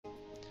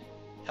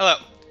Hello.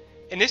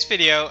 In this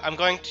video, I'm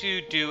going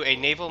to do a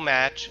naval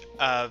match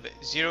of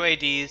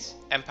 0AD's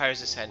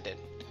Empire's Ascendant.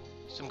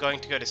 So I'm going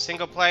to go to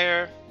Single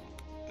Player,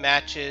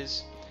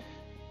 Matches,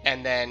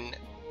 and then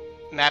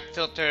Map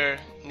Filter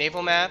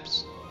Naval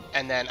Maps,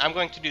 and then I'm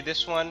going to do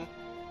this one,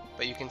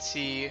 but you can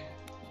see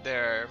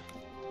there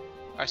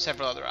are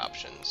several other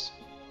options.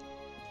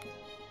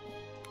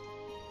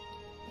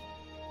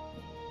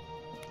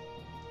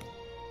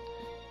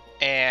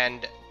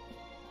 And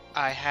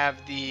I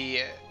have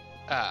the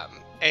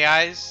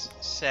AIs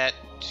set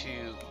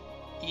to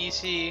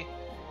easy.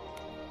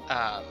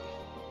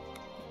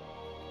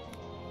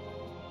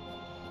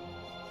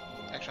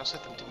 Actually, I'll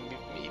set them to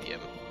medium.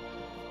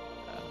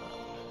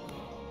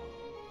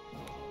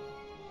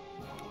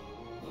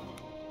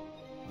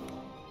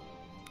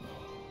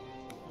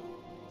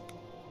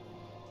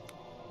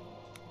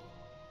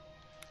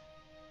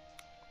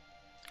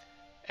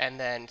 And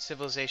then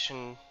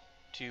civilization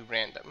to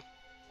random.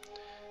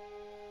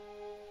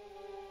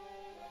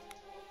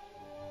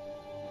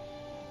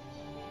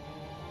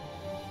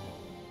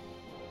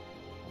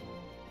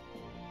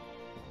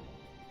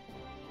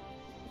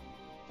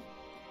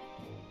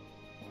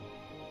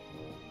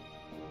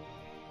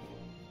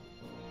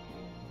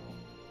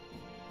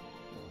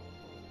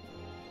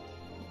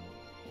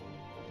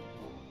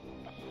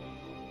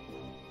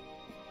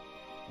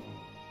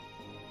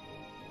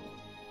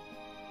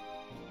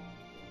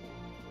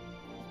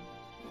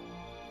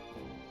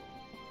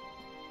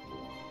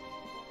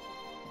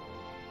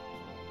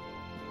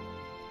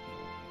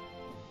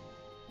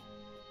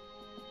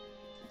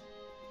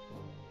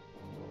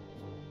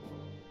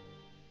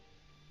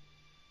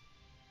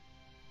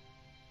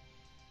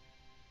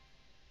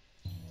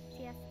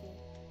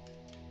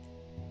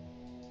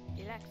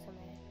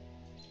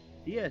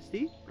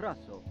 DSD,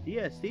 Raso,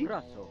 DSD,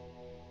 Raso.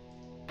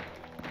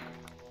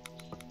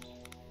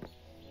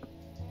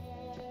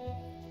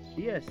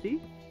 DSD,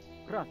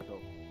 Raso.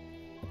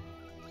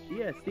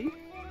 DSD.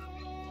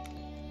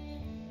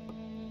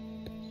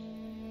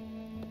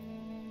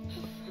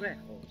 Rejo.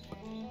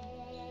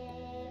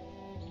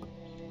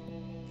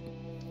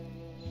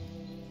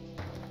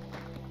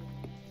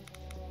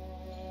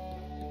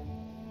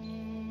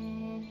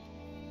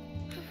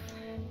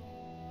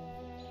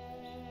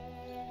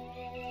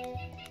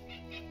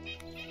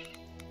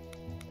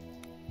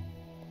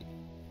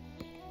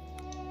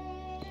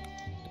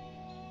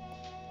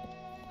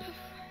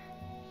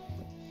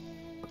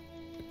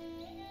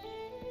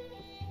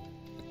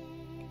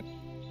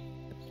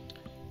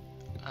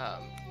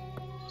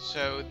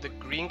 So the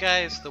green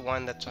guy is the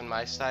one that's on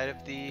my side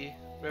of the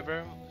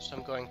river, so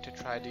I'm going to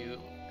try to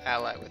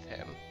ally with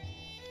him.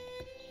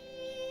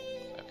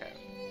 Okay.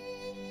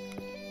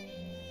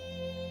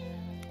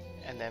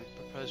 And then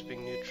propose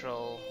being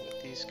neutral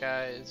with these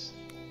guys.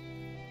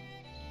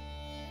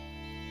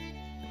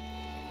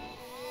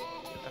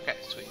 Okay,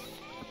 sweet.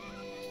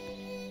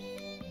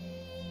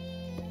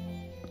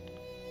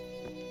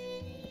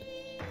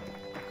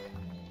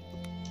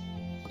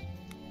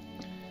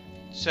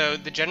 So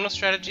the general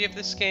strategy of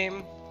this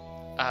game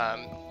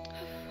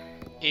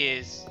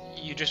is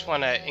you just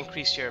want to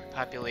increase your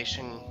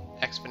population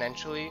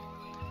exponentially.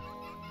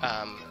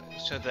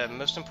 So the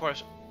most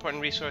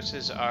important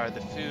resources are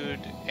the food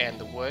and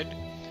the wood,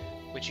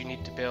 which you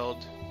need to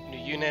build new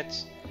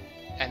units,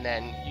 and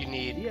then you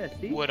need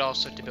wood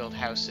also to build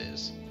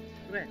houses,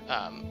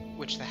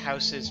 which the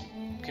houses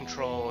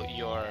control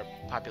your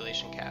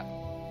population cap.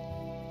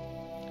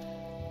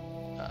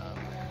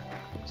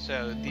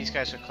 So these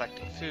guys are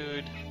collecting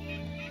food,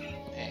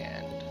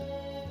 and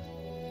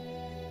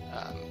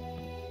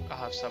I'll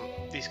have some.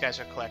 These guys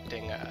are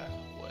collecting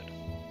wood.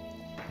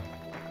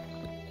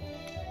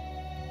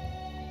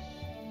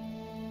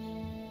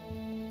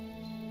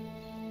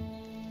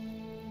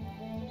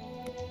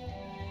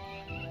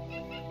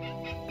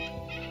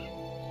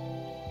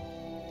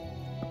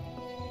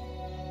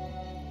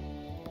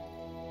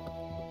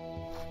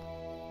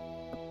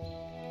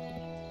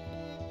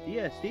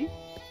 DSD.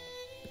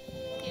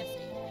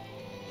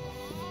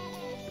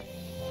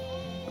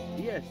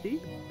 DSD.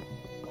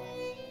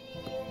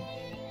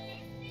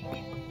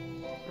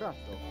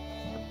 Raso.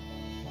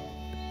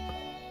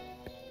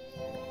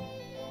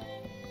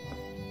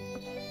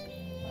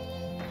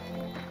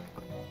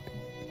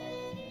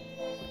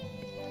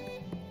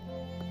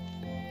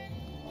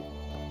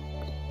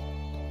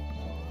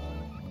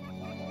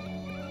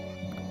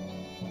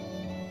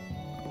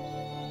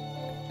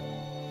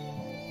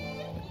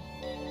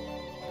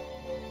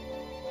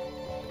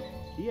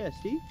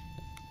 DSD.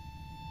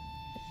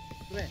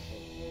 Rejo.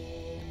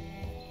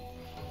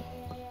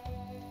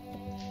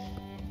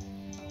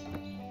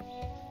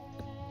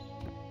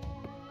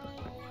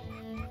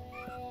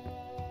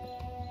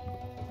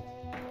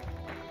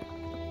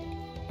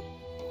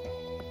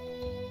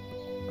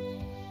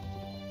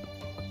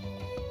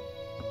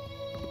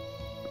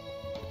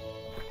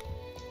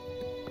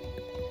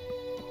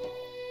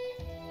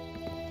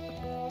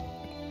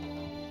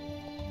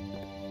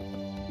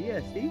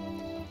 DSD.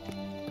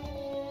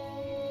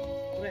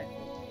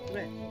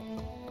 Rejo.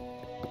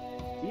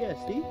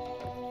 DSD.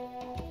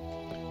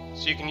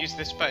 So you can use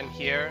this button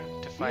here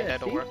to find Yeah,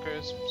 idle see?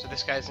 workers. So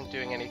this guy isn't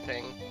doing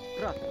anything,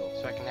 Prato.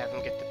 so I can have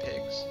him get the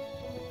pigs.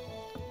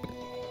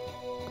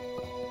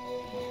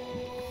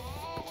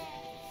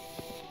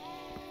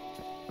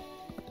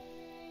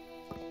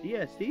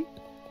 Diesti?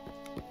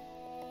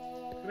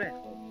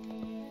 Prego.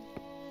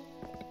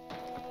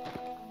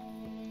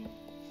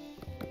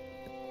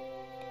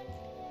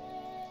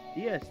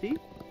 Diesti?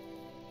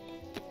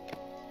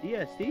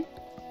 Diesti?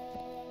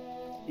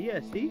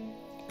 Diesti?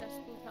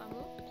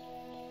 Ascoltamo.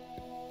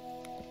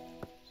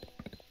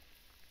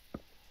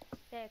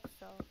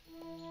 Texo.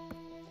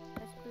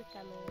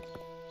 Ascoltamo.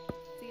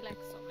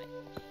 Silexome.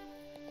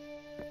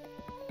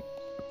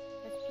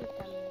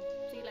 Ascoltamo.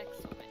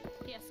 Silexome.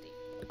 PSD.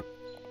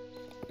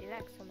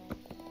 Silexome.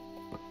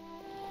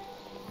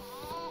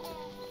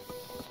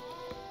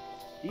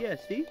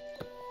 Diesti?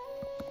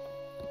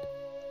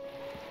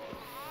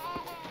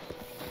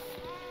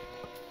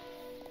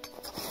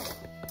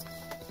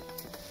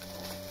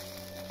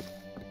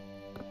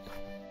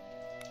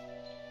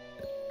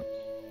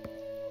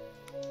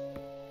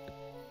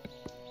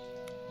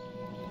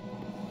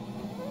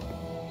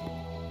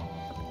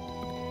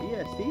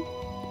 Diesti?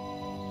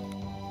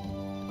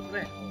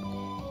 Prego.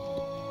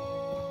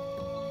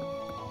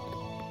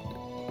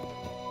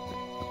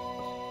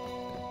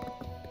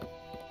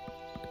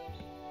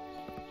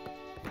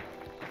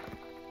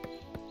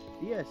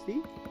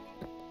 Diesti?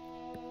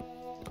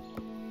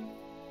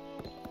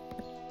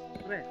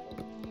 Prego.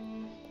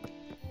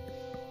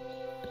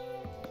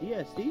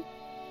 Diesti?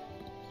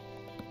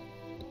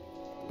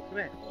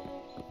 Prego.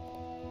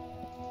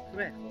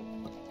 Prego.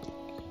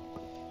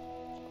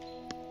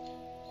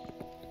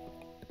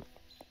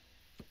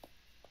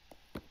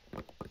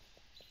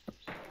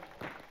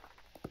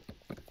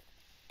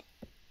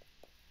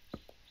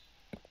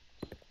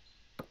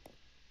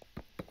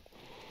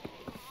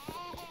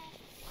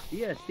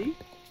 Diesti?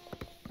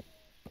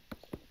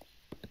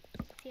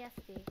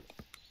 TSD.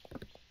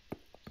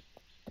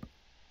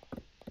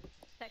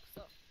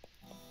 Texo.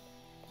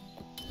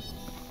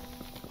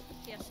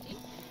 TSD.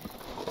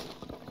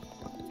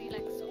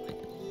 Silexome.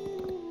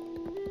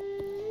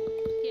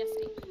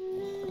 TSD.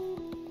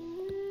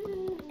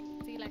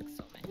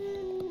 Silexome.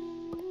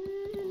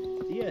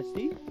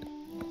 Diesti?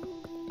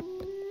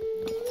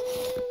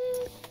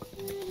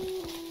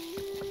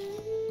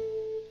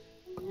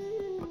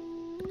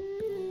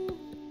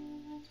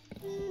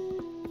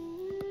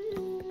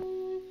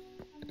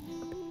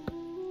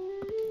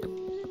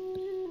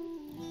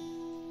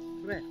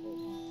 Prego.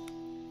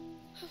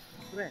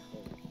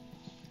 Prego.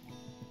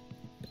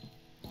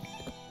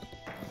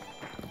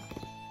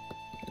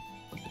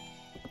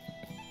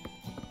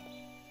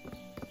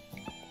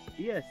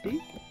 Diesti?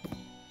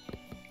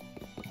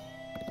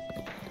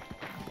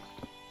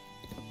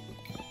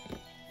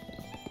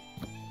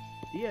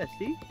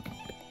 Diesti?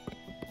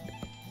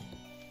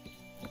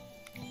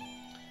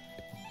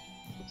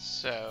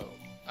 So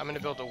I'm gonna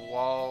build a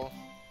wall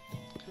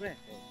Prego.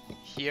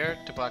 here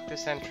to block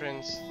this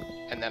entrance,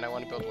 and then I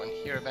want to build one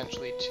here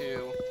eventually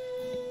too,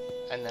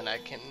 and then I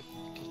can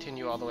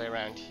continue all the way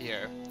around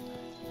here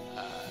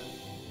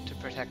to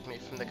protect me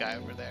from the guy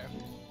over there.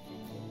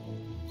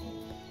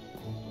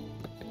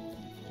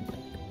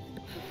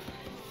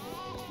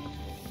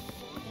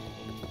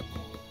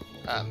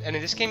 And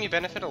in this game you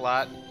benefit a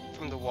lot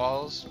from the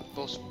walls,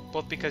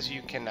 both because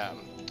you can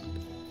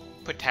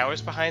put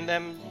towers behind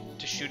them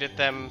to shoot at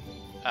them,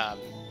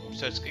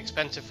 so it's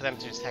expensive for them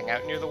to just hang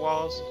out near the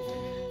walls.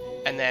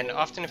 And then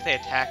often if they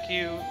attack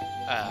you,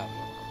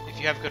 if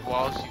you have good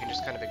walls, you can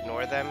just kind of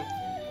ignore them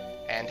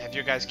and have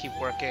your guys keep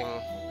working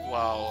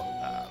while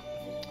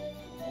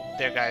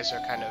their guys are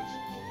kind of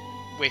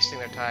wasting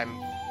their time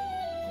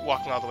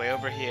walking all the way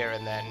over here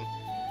and then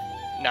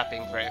not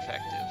being very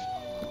effective.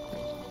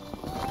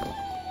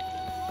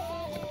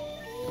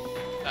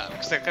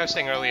 Because like I was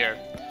saying earlier,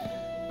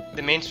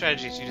 the main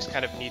strategy is you just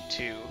kind of need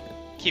to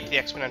keep the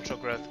exponential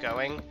growth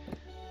going,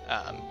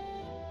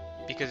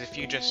 because if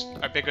you just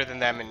are bigger than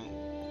them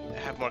and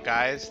have more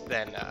guys,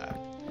 then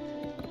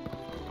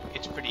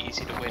it's pretty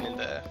easy to win in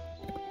the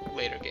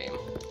later game.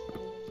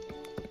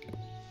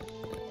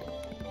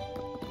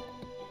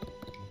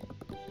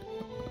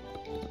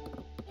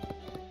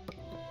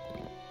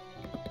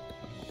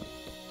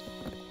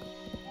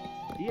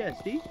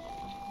 Diesti?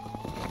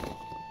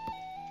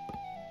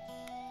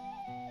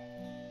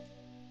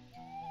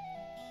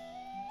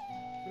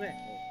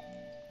 Prego.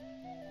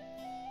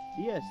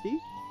 Diesti?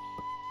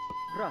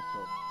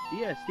 Prato.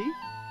 Diesti?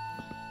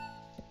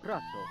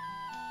 Prato.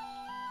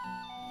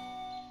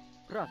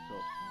 Prato.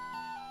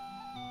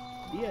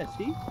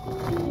 Diesti?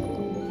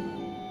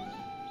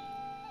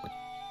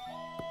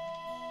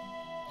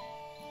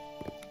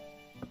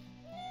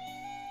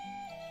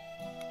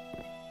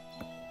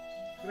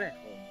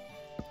 Prego.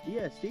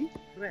 Diesti?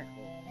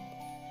 Prego.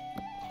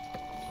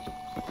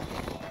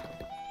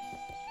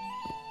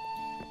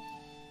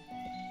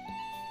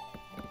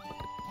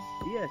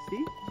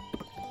 Diesti?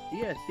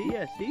 Diesti?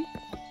 Diesti?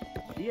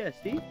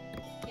 Diesti?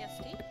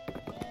 TSD.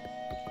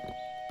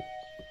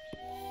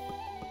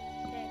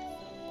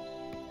 Texo.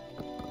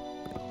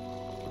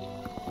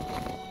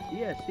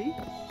 DSD.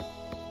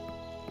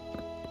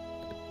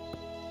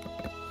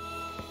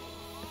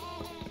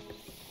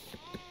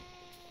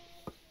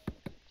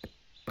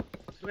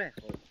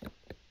 Trejo.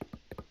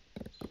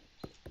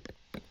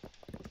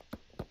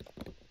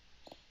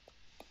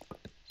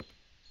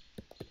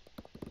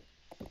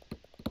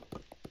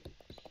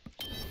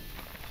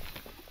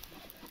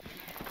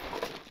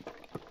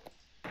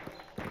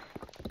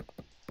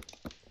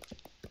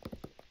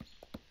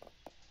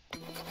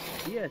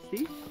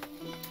 DSD.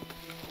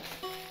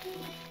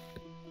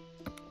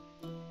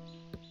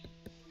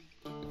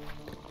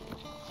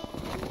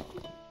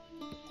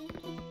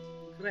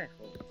 Trejo.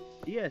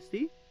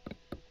 DSD.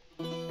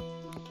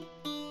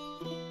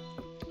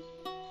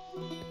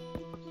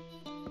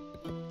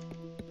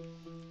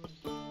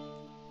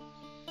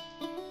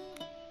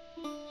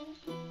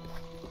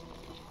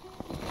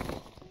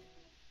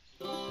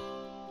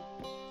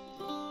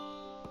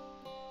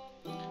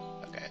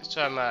 Okay,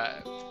 so I'm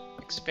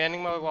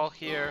expanding my wall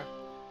here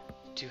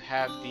to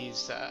have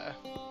these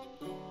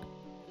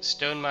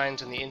stone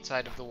mines on the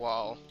inside of the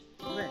wall,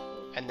 Trejo.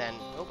 and then,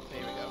 oh,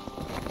 there we go.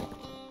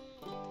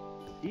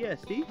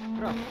 DSD.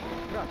 Trajo.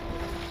 Trajo.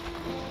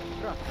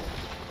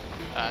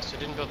 Trajo. So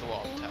didn't build the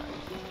wall at the time.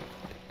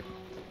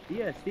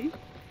 DSD.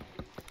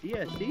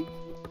 DSD.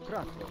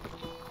 Trajo.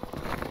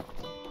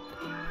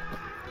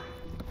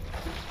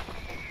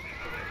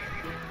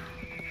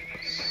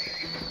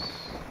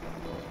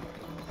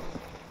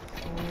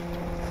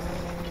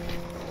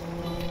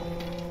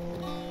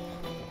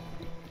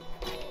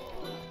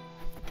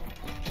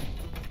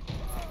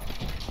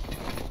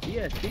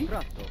 DSD.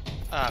 Trajo.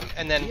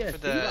 And then DSD. for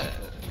the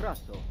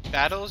Trajo.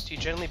 battles, you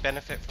generally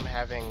benefit from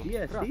having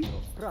DSD.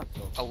 Trajo.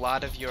 a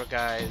lot of your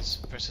guys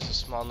versus a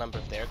small number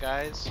of their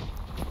guys.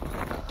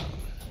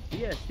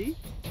 DSD.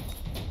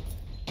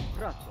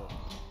 Trajo.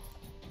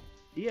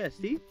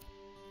 DSD.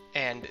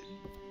 And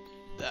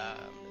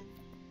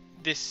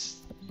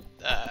this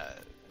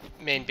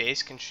main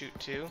base can shoot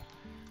too,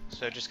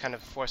 so just kind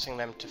of forcing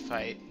them to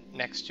fight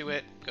next to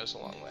it goes a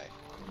long way.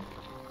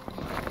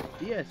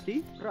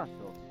 DSD.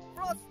 Trajo.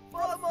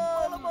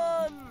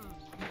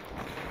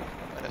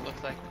 But it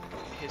looked like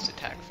his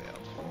attack failed.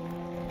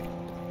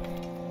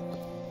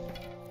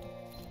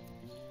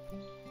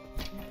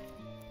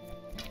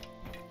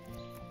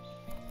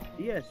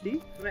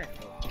 DSD.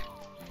 Trejo.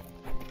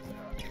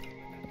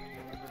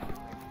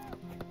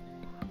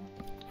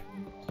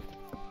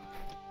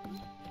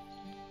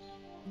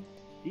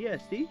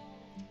 DSD.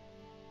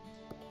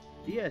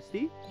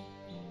 DSD.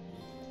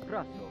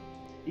 Trajo.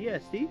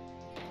 DSD.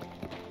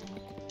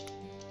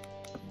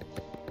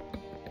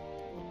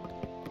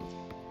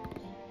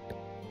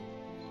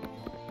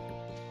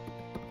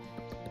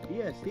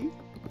 DSD.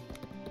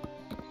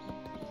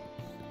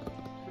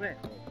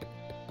 Trejo.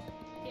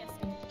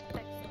 DSD.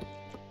 Texo.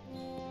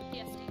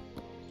 DSD.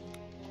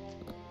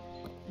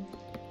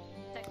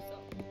 Texo.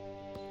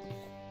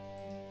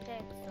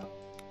 Texo.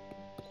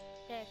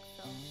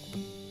 Texo.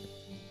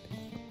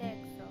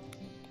 Texo.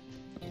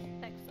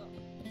 Texo.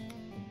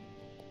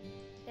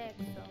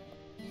 Texo.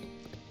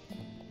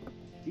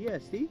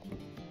 DSD.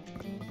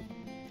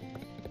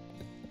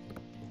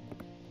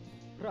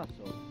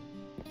 Trajo.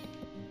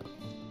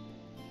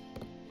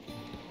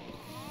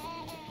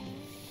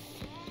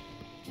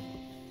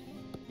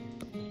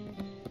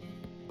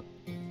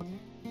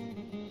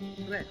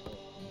 Trejo.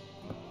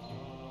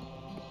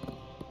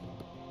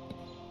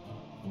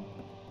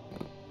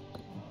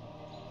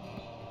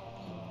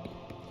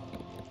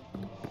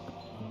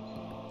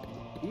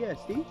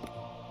 DSD.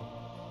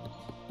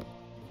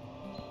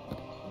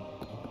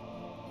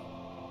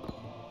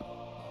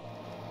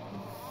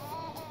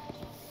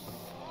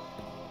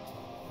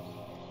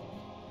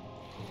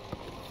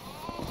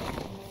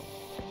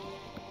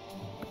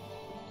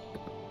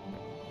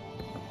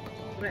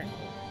 Trejo.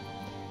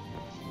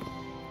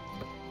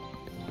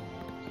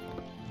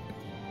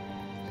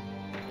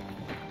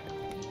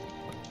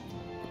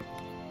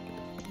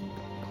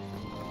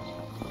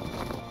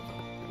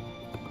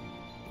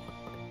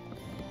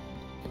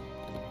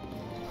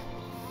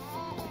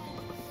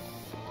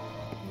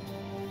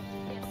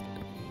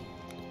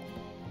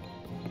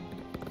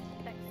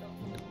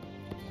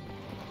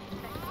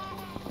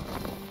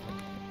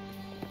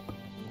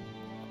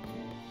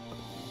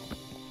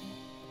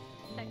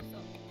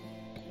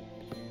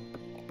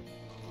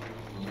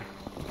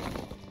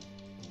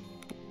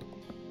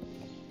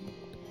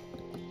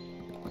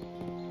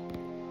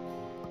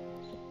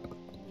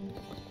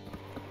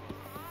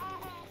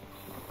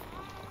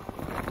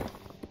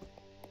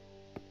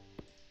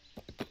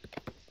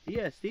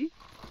 DSD.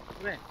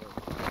 Trejo.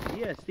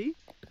 DSD.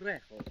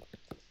 Trejo.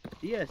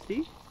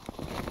 DSD.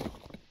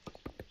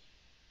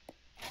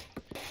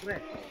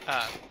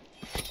 Trejo.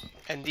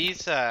 And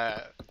these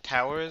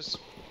towers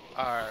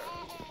are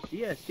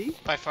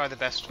DSD. by far the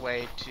best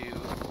way to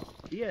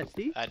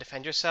DSD.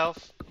 defend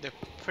yourself. They're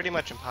pretty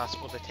much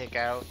impossible to take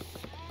out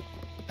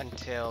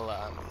until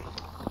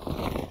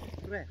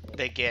Trejo.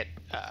 they get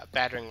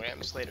battering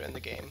rams later in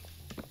the game.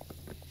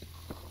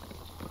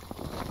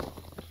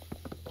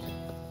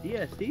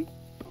 DSD.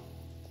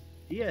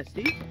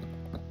 ESD.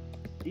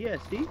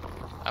 ESD.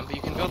 But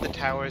you can build the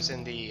towers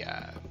in the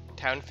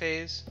town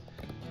phase,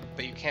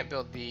 but you can't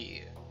build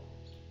the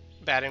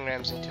battering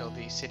rams until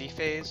the city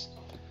phase.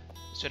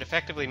 So it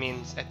effectively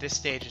means at this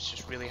stage it's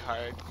just really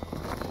hard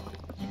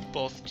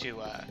both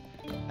to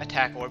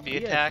attack or be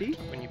attacked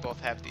when you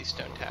both have these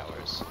stone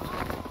towers.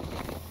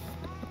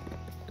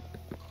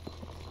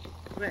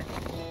 Red.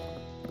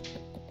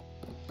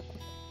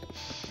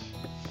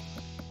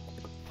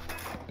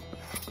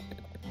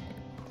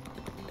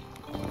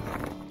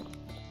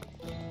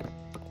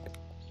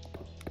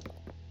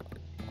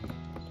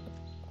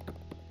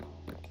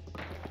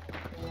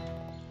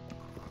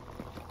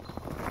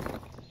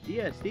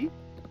 ESD.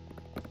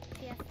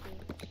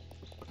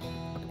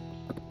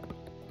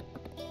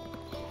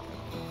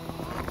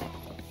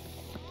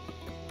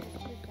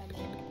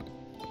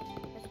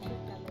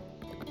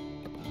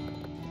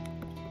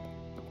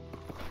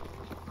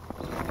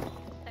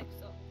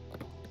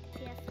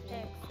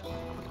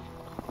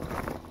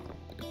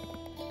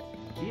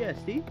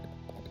 ESD.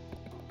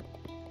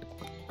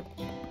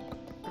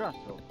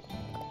 Raso.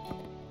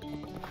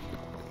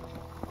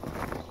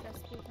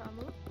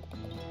 Escutamo.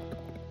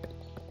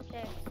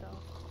 Texo.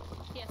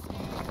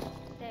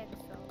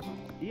 Texo.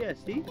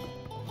 ESD.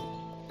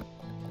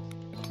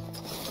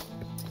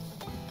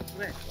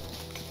 Rejo.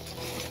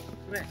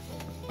 Rejo.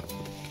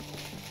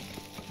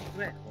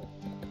 Rejo.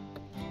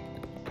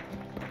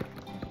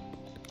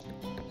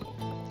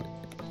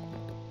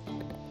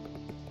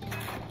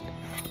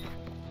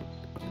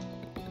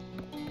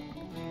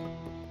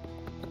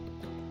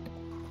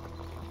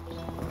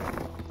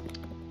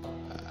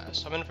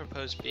 So I'm going to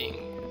propose being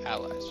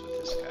allies with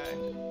this guy.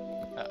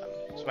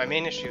 So my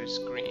main issue is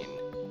green.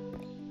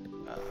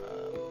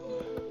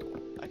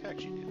 I could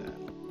actually do that.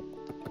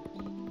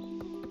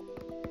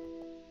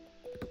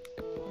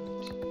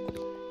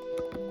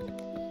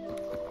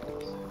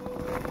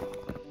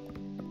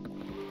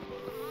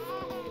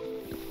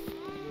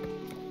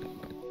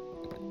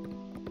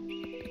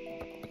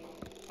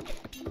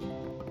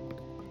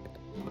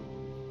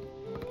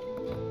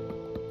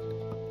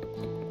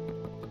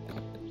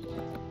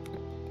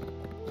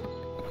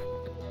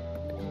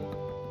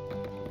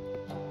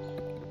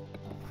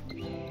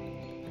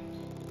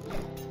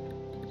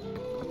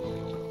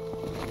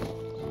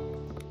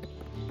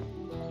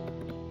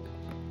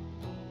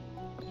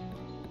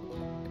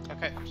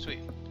 Okay, sweet.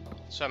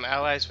 So I'm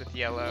allies with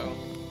yellow,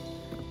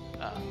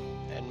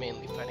 and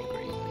mainly fighting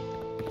green.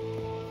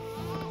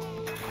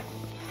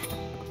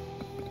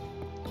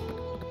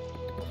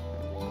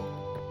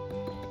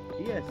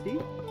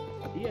 ESD.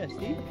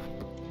 ESD.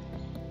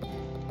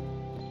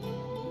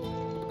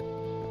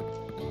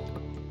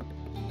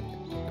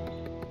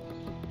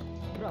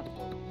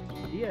 Raso.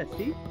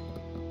 ESD.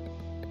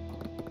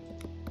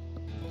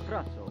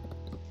 Raso.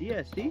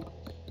 ESD.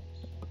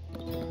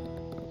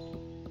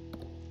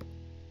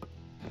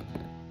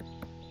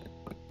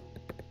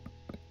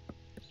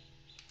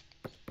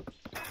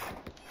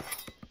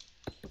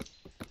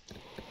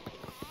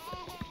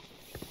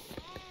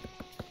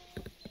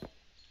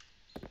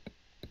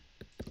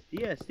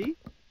 ESD.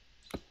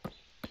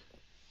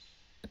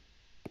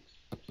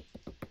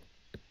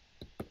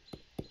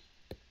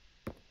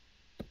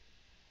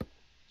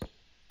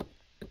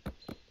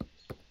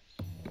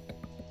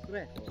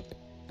 Rejo.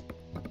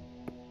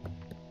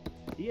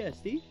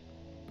 ESD.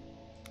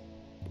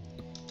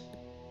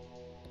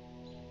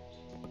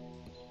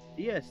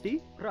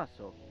 ESD.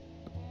 Raso.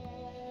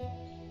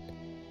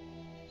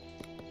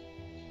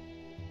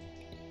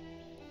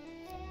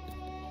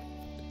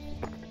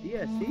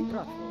 ESD.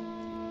 Raso.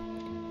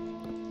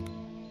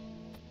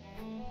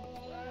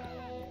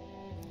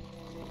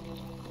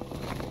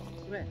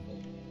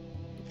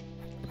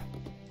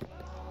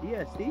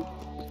 ESD.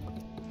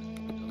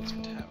 Build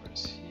some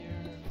towers here.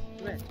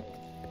 Red.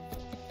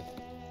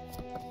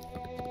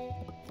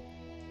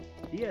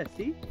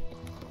 ESD.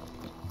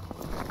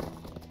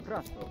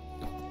 Raso.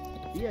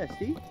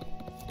 ESD.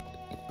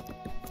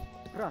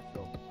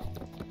 Raso.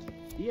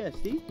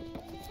 ESD.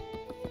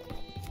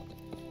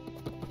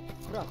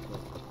 Raso.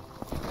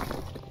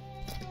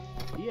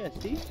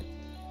 ESD.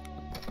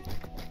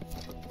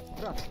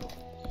 Raso.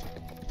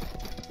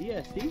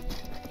 ESD.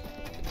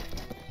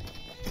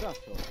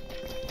 Raso.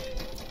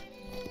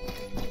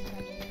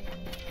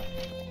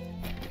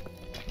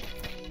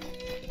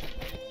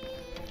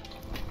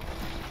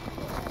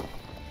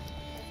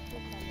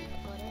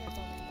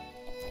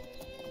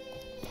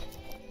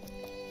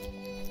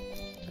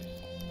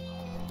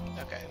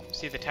 Okay,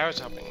 see the tower's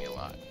helping me a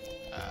lot,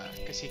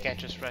 because he can't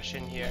just rush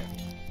in here.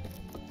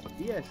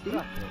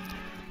 ESD.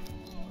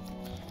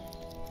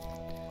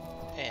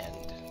 And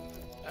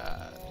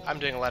I'm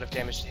doing a lot of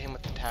damage to him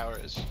with the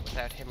towers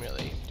without him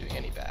really doing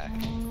any back.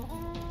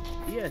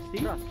 ESD.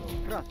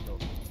 Raso. Raso.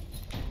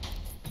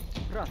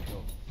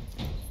 Raso.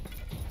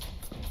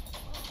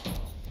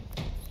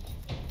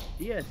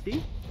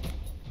 ESD.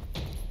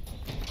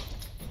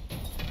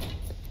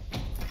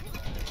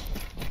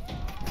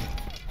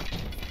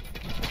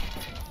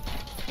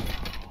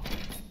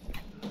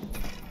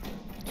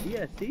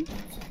 ESD.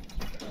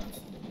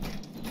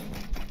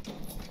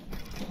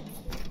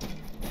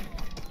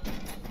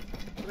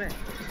 Prego.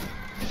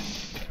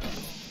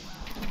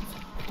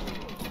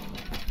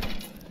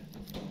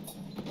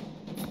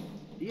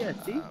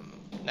 BSD?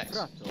 Next.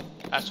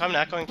 Prato. So I'm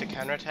not going to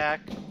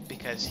counterattack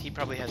because he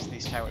probably has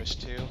these towers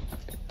too.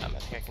 I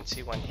think I can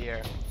see one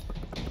here.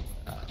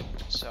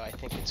 So I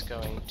think it's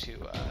going to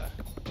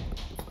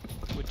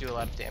would do a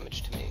lot of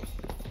damage to me.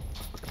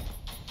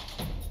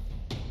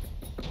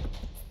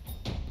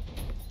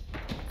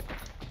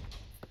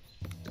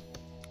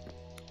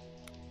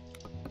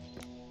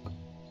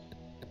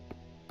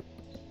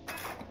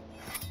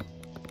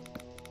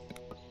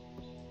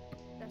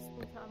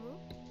 Desputamu,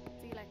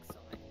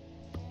 Zilexoi.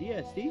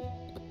 BSD?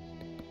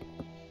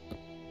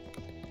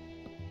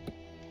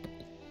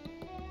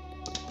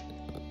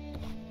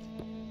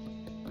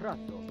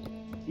 Prato.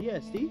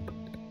 BSD?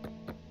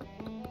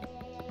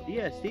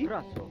 BSD?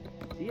 Prato.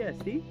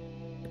 BSD?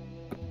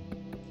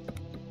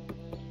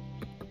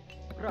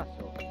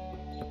 Prato.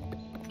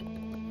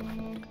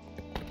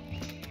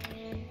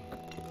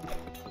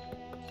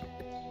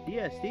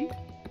 BSD?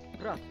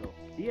 Prato.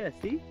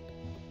 BSD?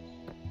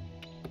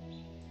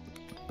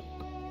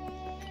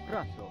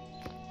 Prato.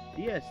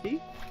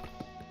 BSD?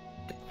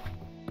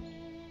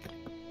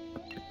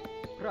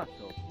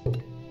 Prato.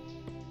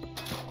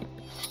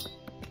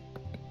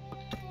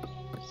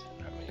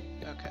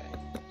 Okay.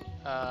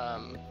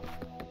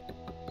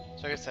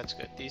 So I guess that's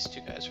good. These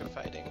two guys were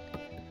fighting.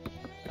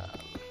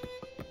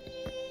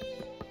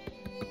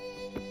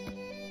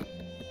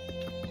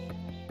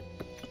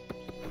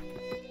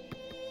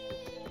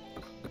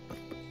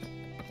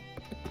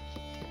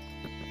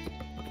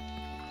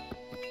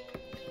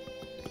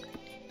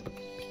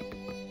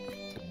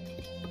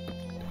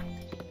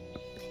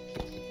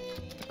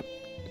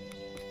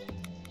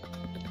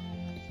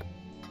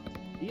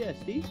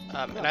 BSD?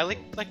 And I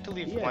like to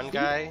leave one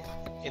guy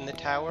in the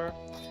tower,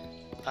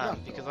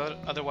 because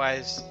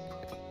otherwise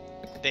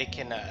they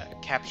can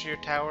capture your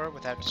tower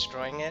without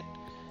destroying it.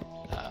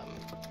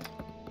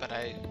 But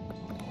I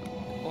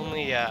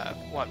only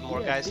want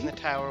more guys in the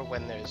tower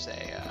when there's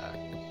a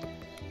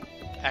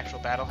actual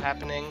battle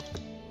happening,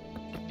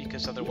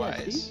 because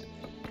otherwise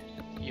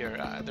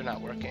they're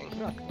not working.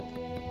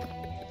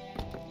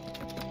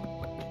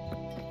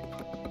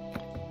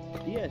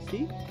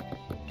 BSD?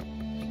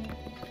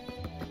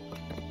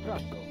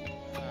 Prato.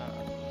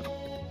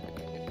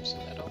 Give him some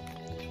metal.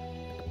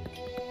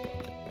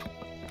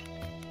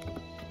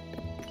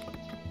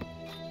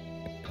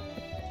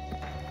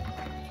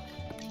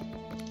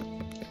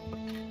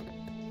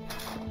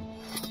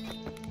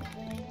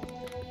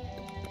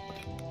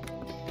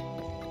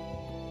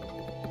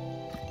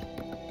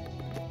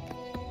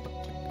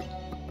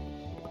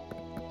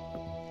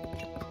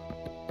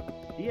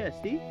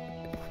 BSD?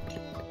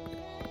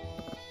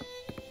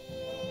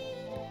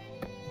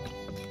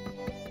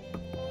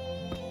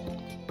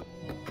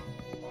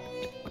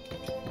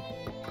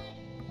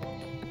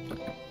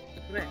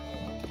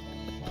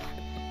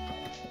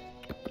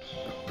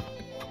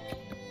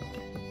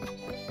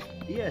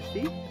 BSD?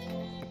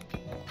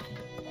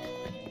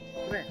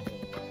 Prego.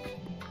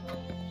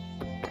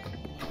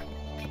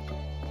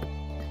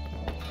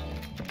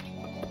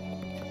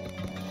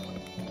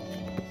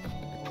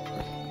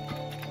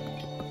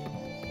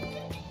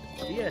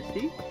 BSD?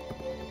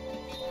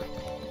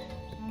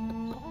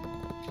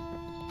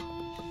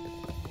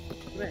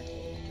 Prego.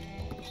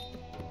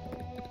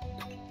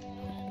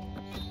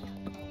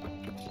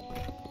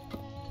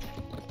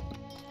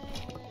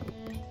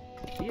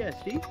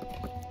 BSD?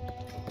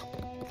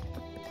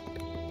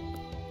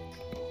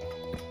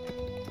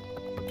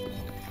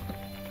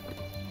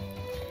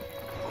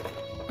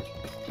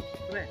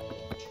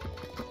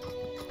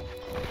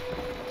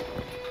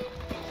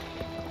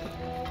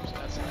 So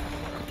that's not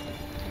gonna work.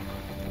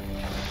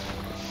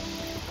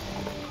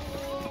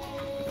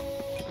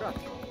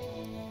 Prato.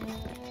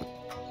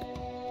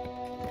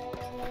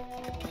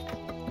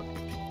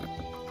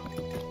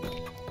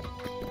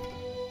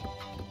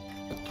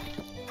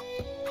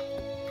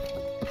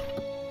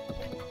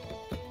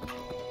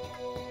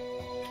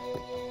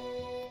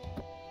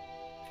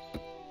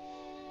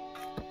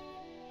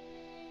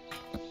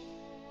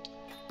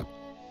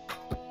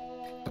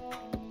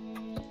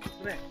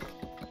 Prego.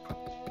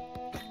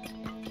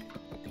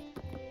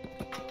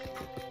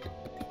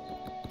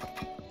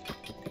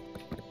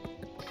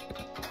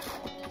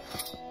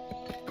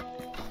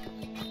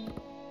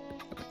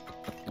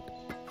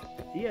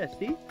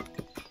 BSD?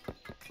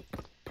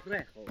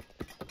 Prego.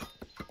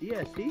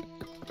 BSD?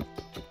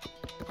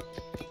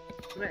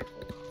 Prego.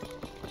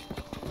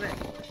 Prego.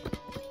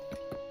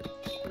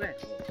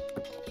 Prego.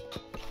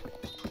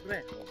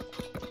 Prego.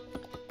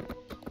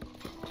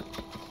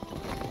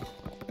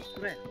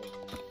 Prego.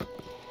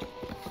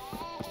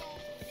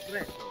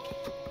 Prego.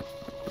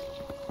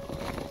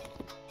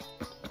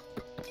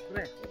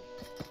 Prego.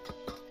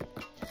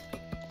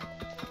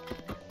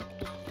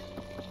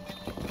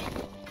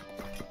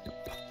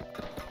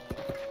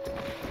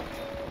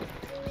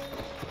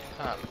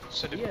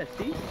 So to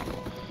BSD?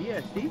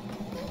 BSD?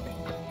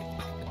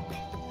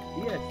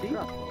 BSD?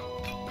 Prato.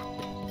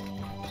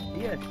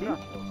 BSD?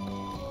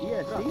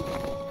 BSD?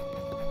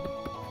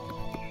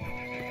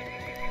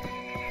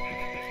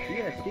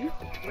 BSD,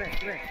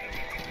 retro.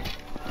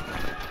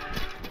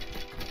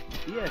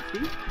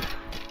 BSD,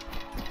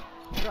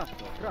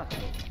 tratto.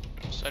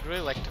 So I'd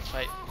really like to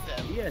fight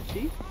them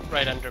BSD,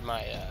 right under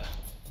my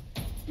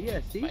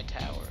BSD,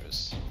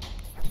 towers.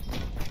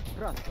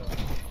 tratto.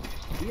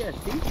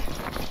 BSD,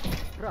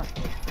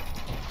 tratto.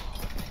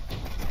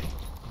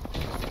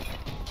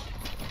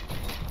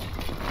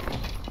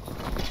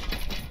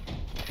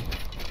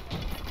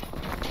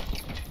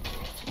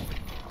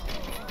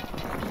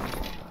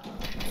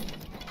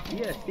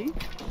 BSD,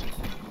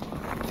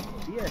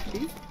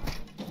 BSD,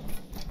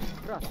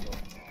 tratto.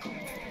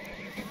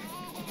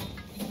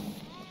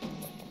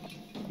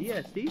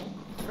 BSD,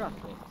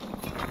 tratto.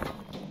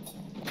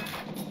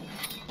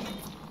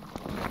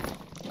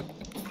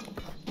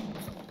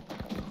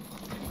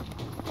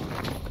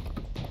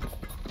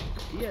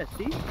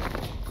 BSD,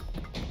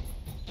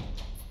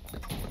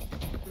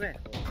 tratto.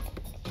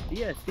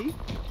 BSD,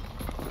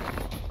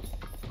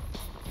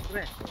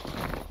 tratto.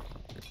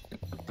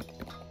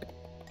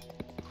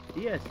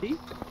 BSD,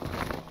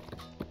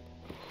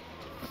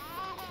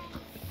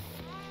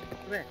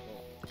 tratto.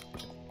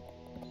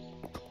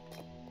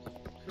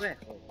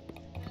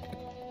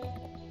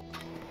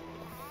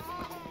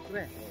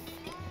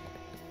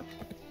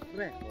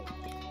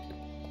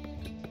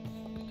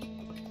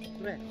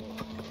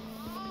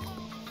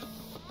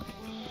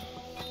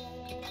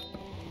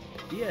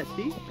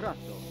 BSD,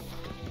 tratto.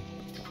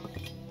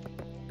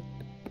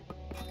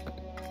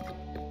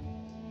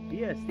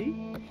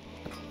 BSD,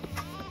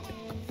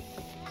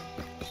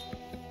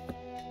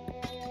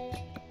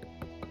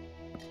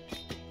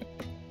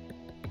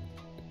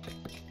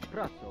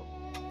 tratto.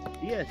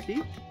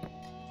 BSD,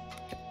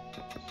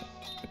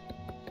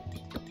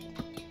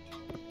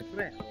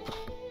 tratto.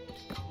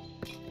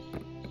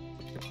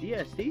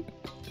 BSD,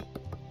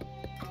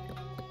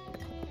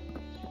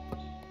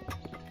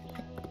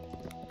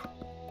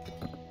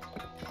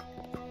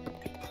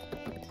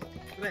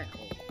 tratto.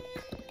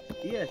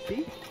 BSD,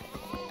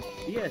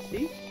 BSD,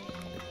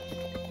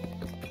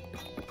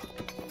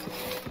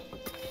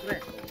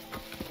 tratto.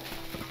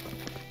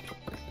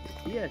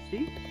 BSD,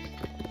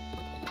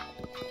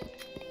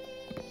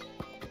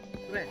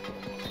 tratto.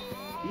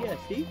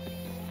 BSD,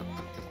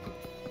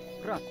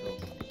 tratto.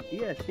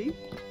 BSD,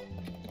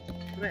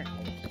 tratto.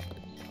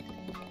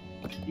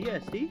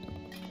 BSD,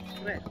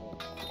 tratto.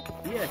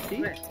 BSD,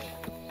 tratto.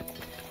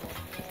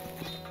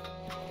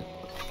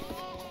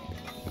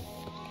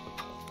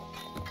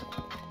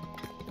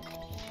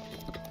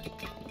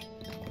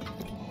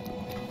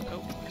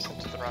 Oh, I sent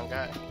to the wrong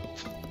guy.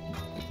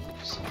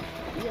 Oops.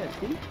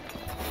 BSD,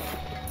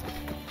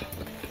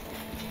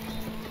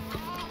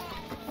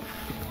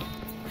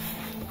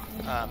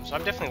 So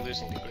I'm definitely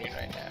losing to green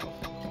right now.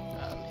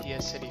 He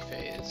has city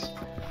phase.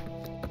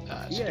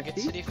 So to get BSD?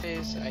 city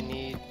phase, I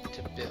need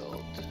to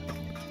build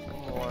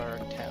more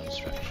town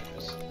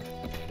structures.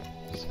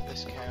 So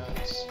this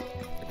counts.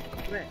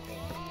 tratto.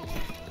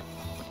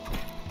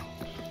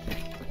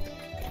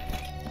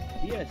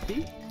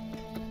 BSD,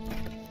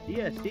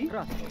 BSD,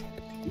 tratto.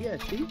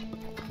 BSD,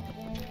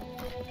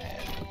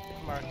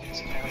 And markets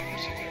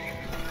counters here.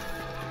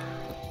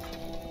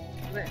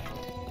 tratto.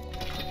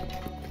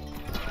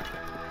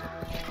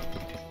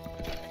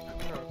 I'm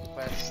gonna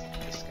request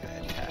this guy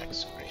attack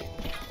screen.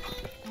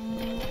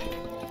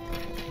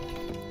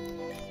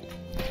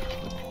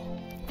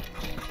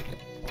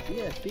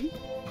 BSD,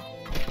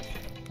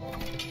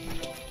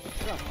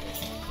 tratto.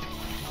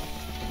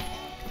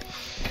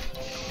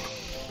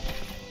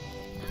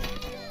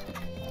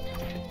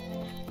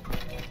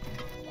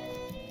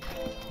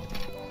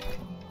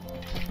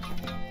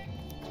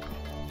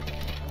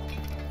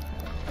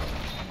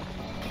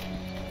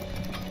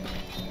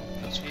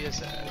 So he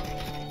has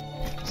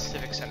a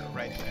civic center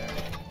right there.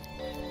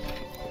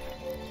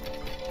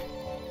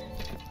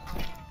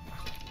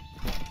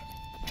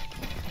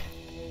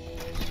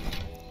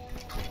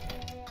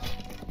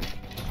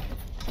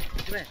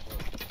 Tratto.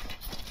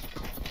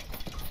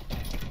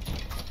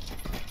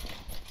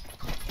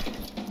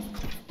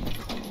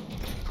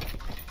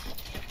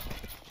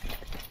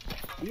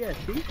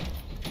 BSD,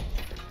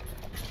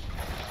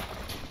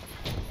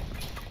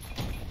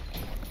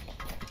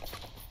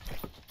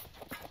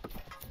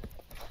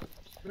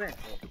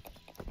 tratto.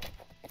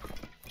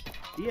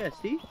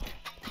 BSD,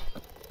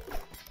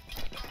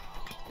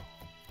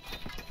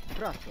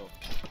 tratto.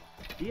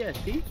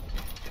 BSD,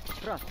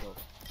 tratto.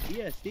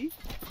 BSD,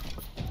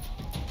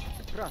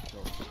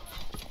 tratto.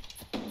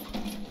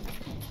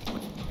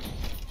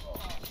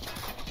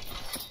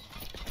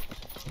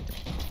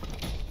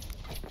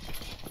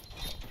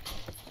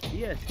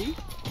 BSD,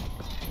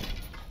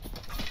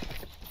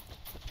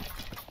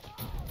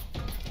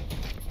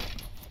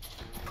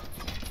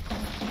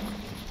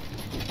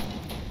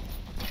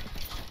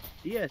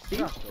 BSD,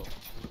 tratto.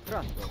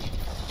 Tratto.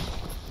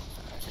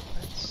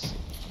 Let's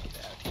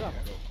get out here.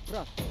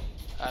 Tratto.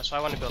 Tratto. So I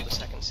want to build a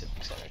second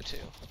civic center too,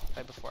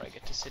 right before I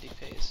get to city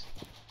phase.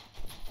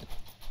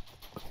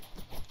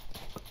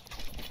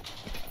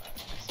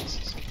 This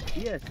is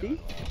BSD,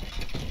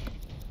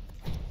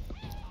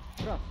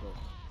 tratto.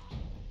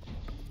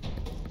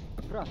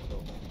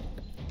 Fratto.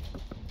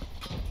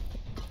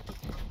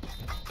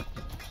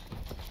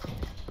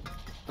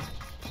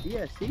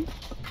 BSD.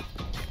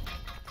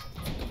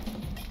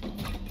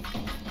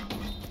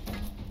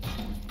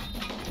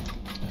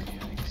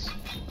 Yikes.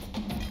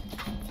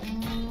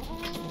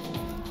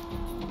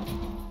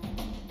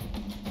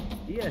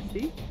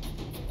 BSD.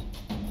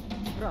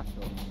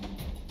 Fratto.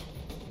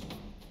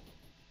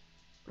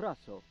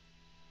 Frasso.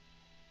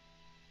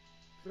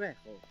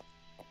 Frejo.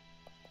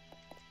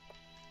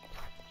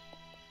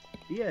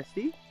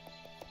 BSD.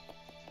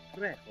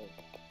 Frejo.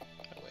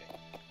 Oh wait.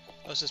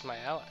 Oh, this is my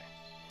ally.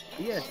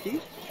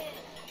 BSD.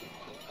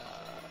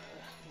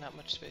 Not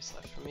much space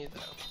left for me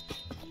though.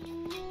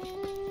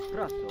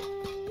 Frasso.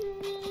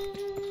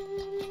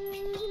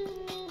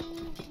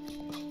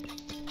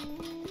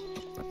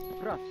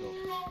 Frasso.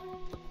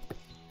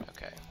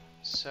 Okay.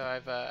 So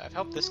I've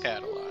helped this guy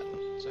out a lot.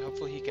 So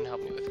hopefully he can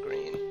help me with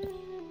green.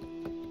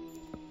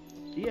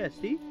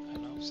 BSD.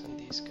 And I'll send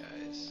these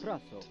guys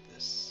Frasso. to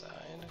this side.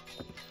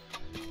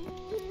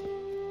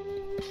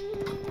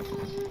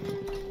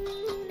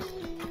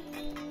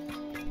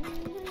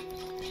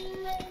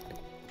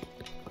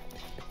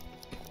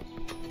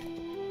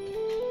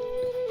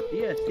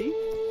 BSD.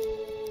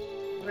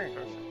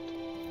 Frejo.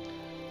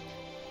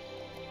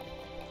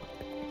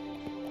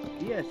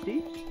 Perfect. BSD.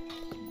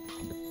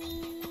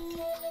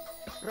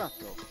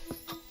 Frasso.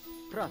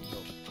 Frasso.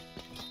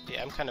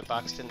 Yeah, I'm kind of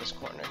boxed in this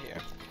corner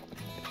here.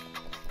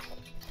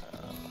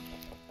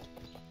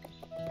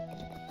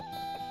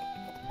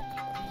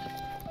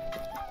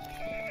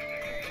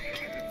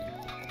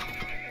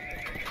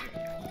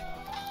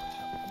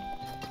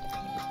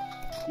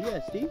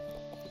 BSD.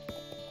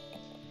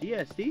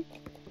 BSD.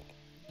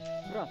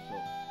 Frasso.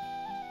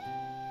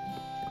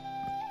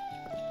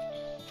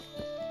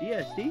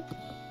 BSD.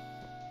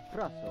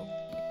 Frasso.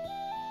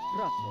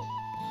 Frasso.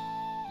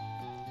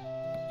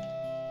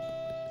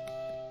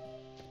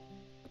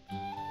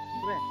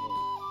 Frejo.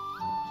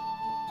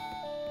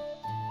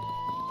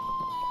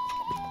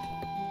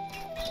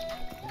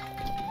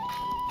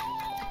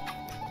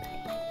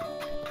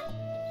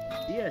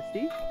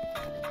 BSD.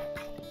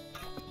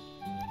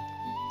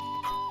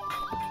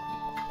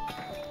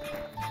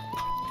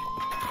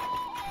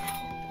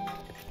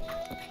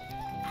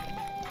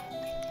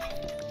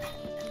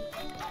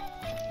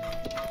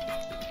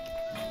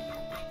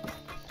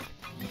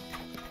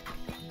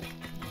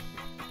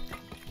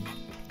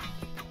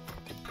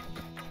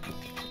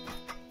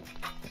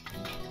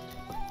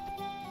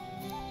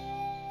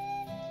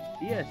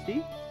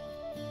 BSD.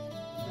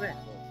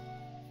 Frejo.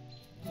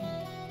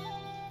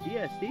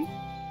 BSD.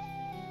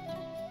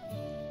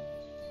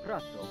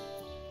 Frasso.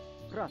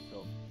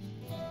 Frasso.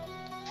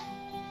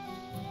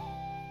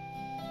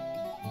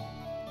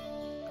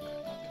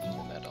 I'll give him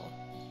the metal.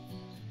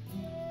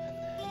 And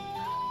then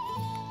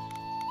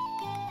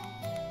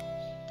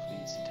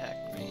please attack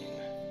green.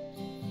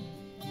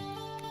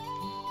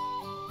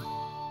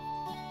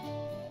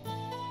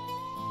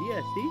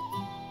 BSD.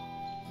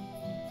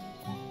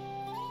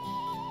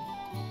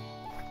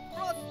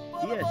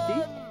 BSD.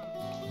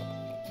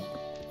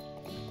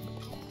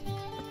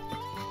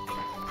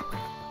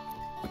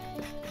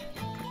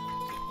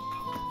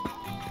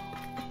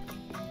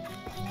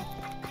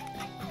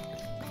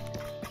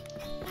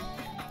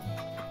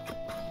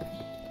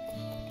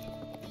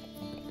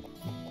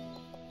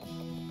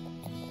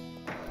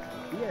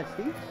 BSD.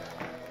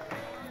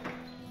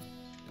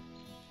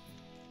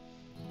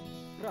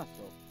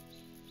 Frasso.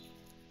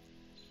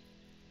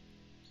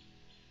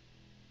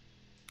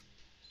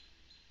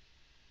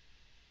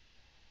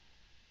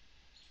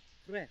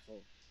 Frejo.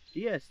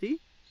 BSD.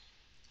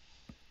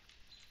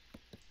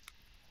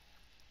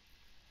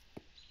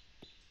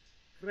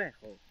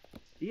 Frejo.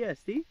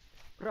 BSD.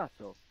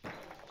 Frasso.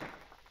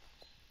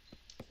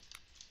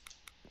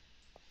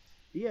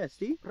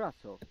 BSD.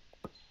 Frasso.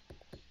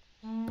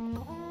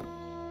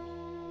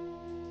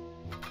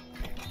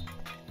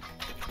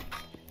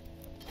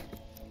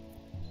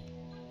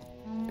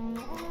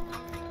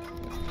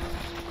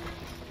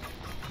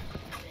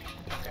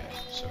 Okay,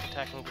 so we're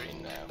attacking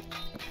green now.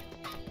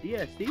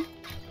 BSD.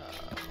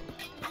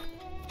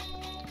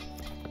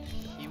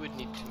 He would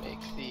need to make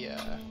the,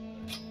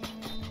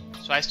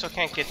 so I still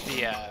can't get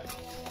the,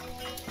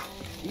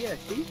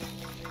 BSD.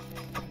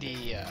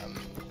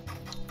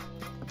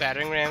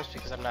 battering rams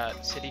because I'm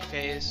not city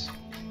phase.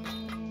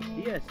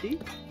 BSD.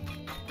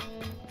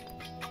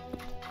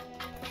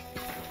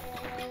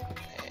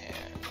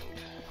 And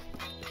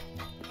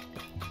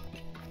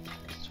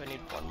so I need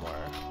one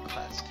more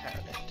class town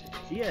to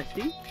do.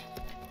 BSD.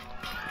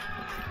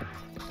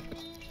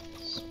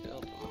 Let's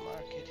build a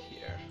market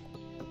here.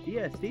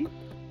 BSD.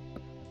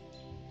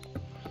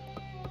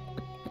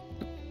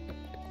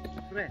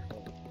 Frejo.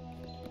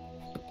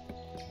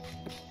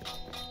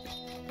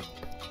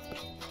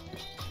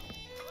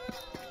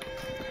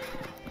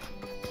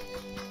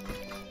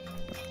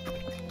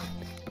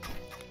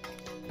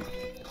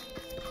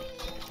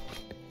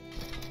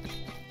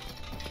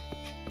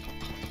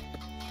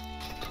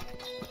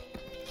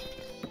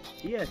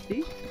 BSD.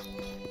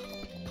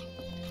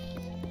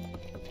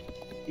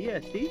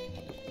 DST.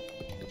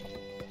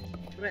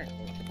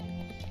 Frejo.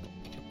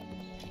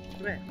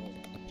 Frejo.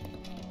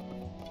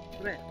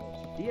 Frejo.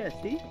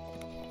 DST.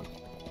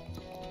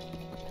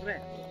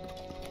 Frejo.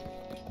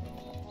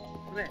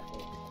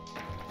 Frejo.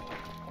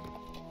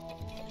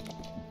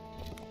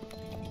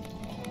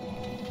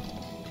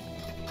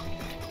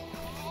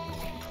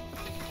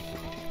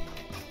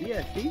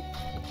 DST.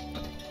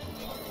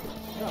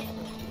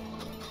 Rosso.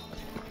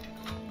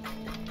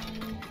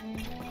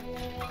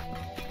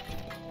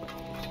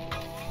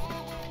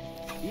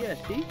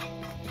 DST.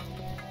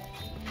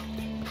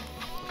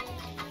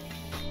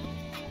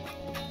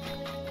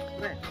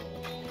 Frejo.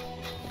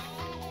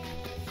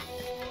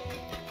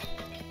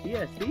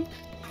 DST.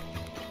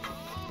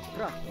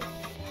 Rosso.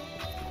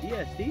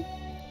 DST.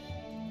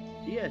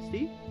 DST.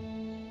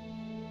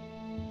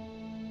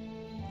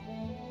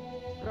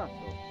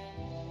 Rosso.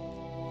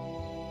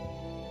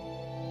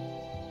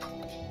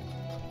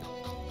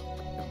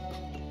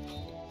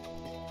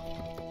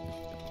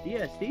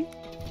 DST.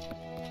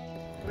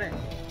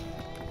 Frejo.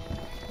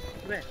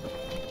 Frejo.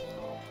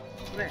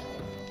 Frejo.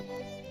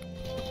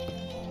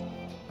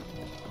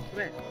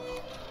 Frejo.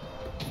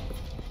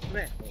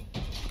 Frejo.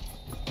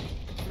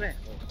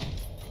 Frejo.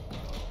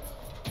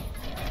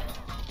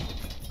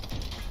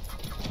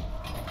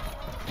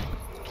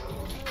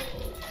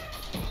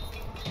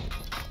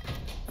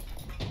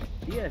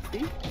 DST.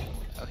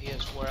 Oh, he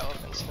has war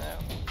elephants now.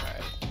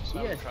 Alright, so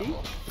I'm in DST.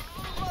 trouble.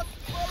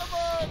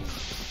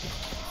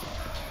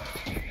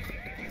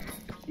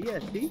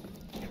 DST.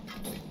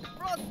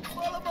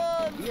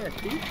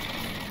 DST.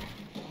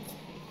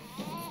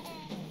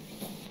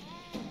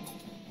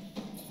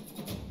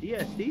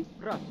 DST.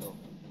 Rosso.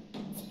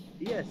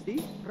 DST.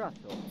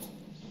 Rosso.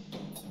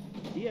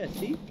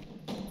 DST.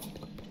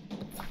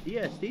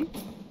 DST.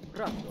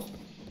 Rosso.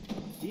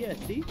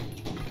 DST.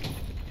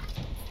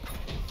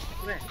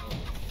 Frejo.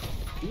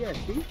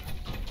 DST.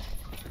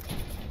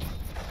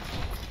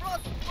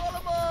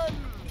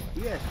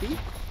 DST.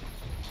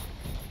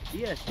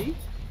 DST.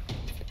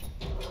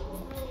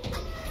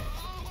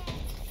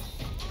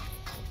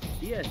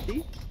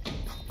 DST.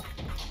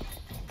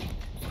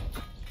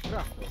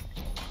 Rosso.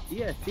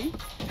 DST.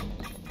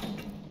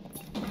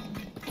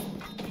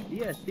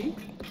 DST.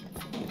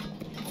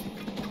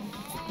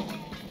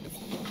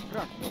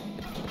 Rosso.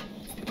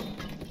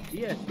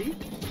 DST.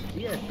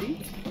 DST.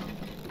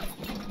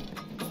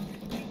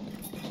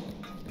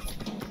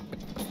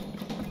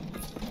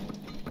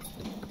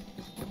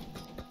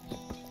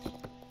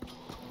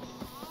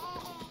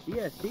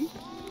 DST.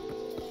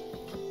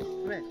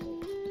 Frejo.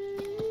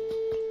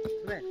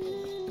 Frejo.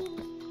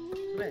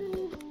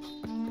 Frejo.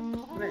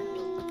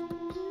 Frejo.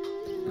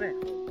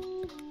 Frejo.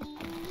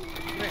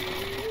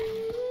 Frejo.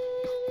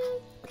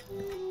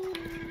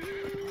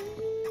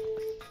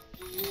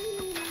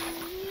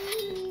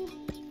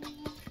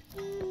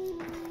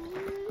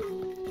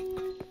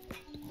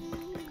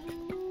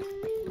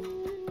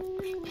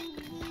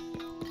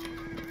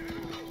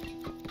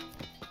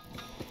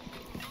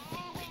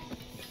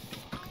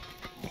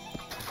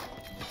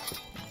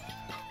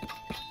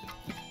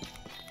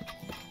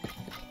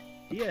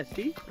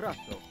 DST.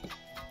 Rosso.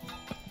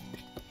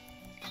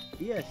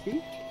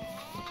 DST.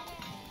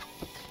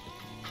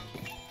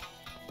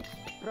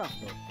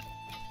 Rosso.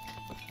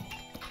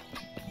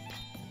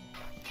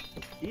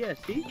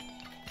 DST.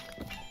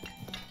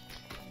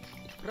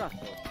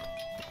 Rosso.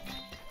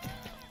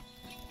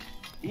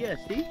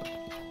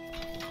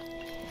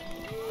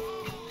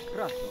 DST.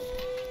 Rosso.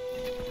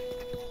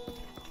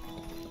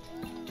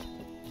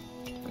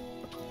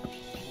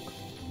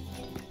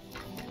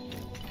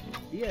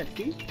 DST.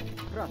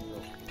 Rosso.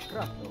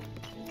 Rosso.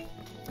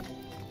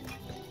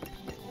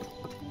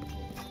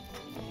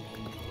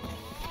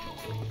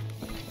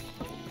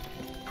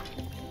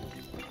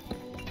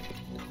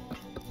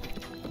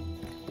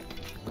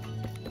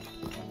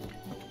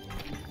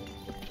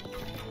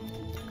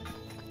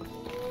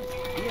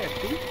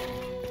 DST.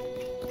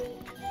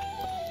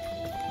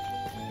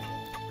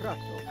 Rosso.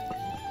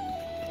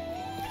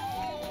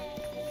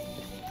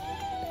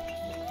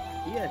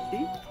 DST.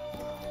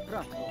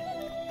 Rosso.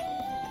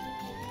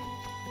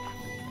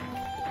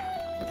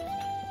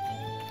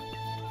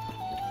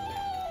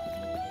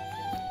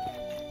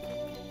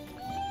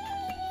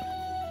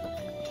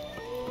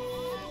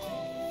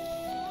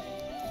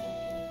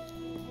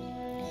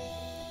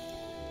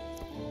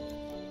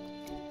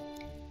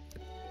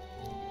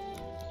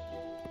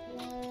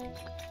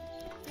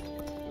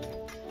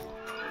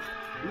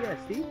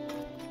 DST.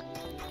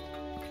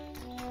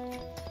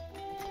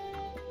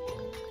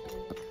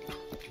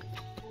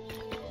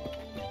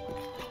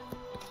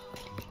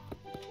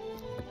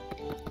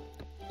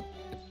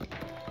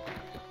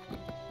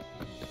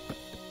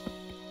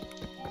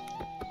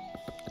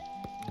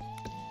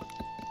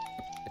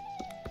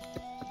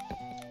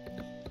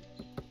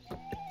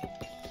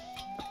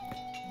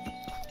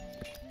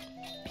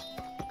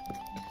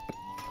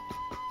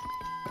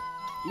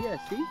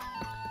 DST.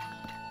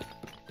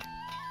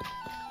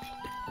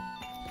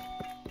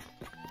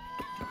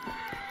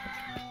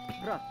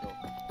 Rosso.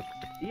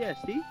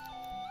 DST.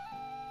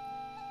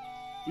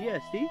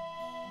 BSD.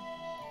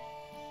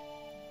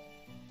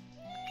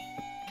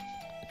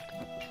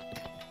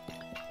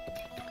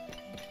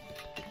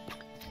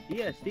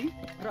 BSD.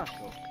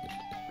 Ratto.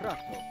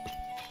 Ratto.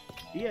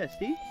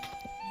 BSD.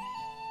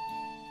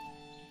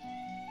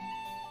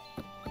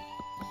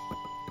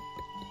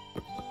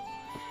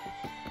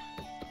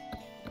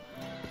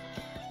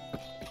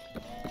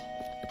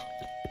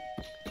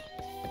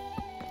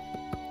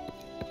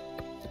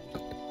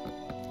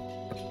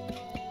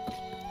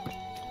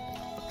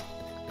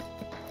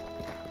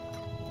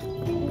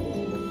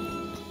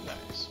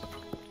 Nice.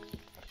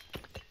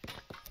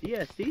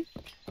 BSD.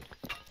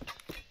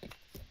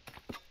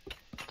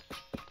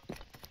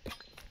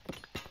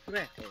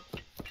 Fresco.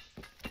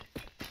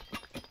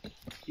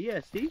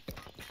 BSD.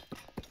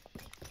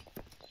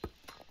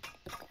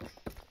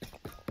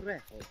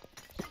 Fresco.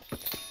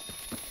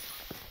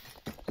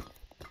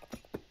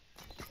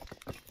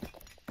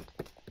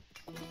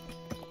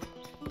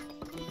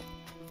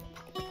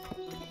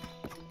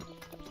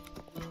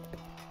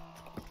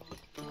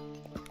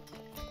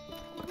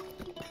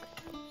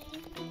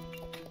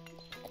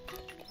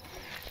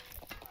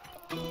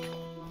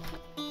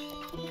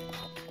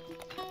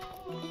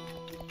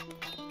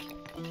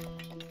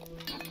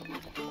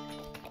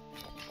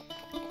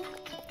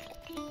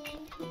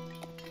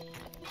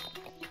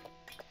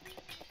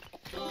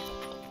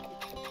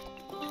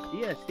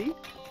 BSD.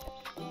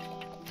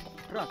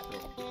 Ratto.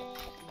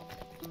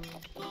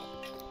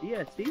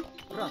 BSD.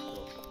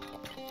 Ratto.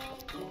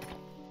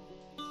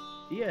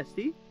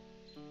 BSD.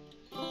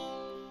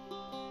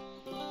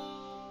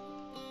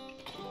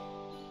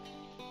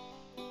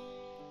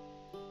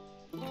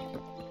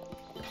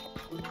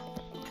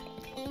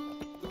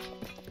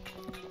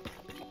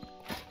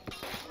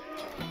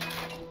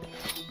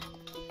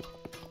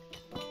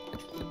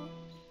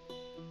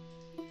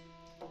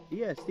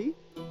 BSD.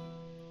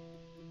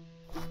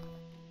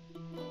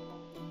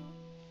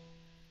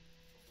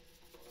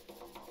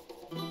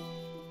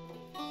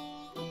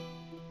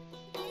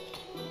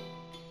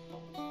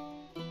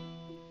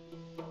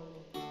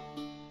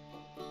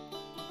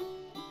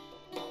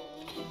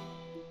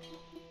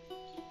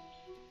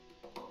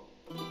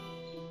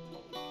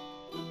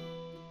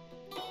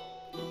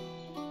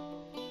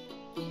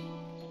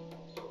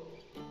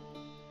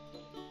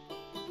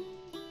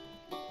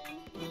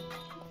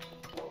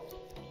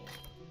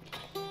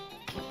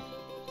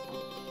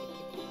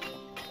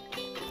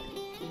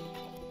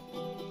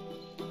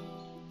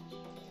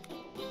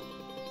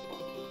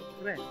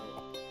 Fresco.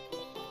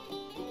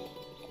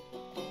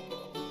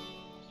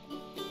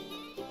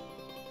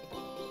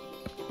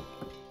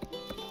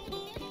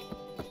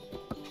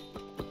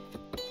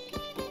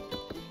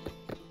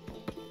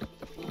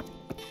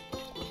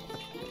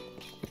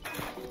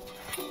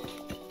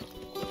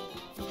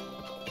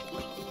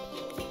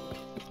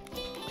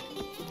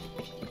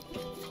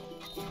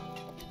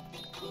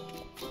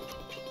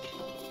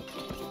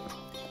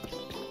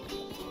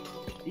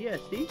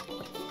 BSD.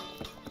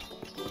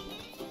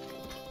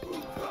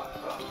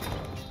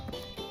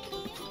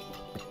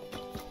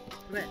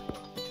 Fresco.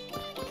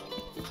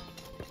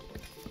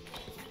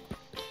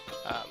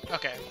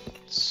 Okay,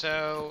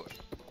 so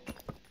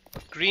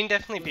green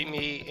definitely beat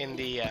me in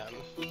the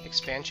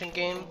expansion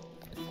game.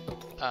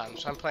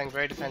 So I'm playing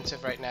very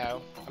defensive right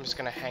now. I'm just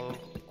gonna hang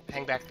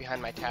back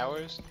behind my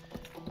towers,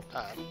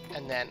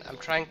 and then I'm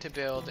trying to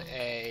build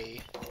a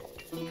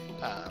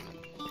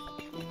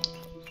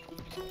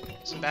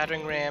some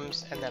battering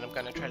rams, and then I'm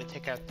gonna try to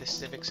take out this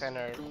civic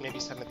center, maybe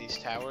some of these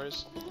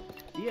towers,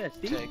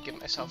 BSD. to give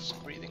myself some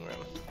breathing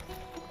room.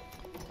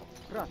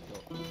 Ratto.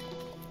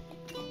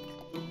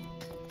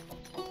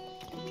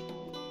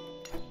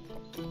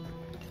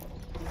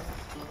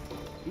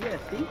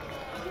 BSD.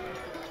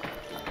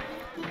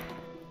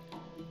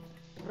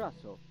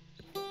 Ratto.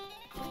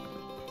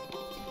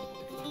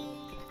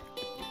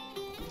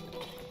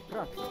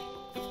 Ratto.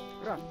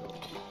 Ratto.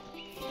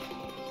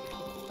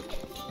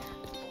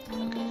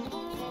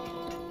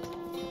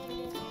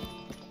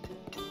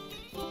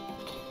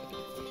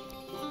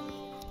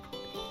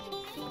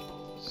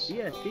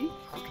 BSD.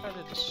 I'll try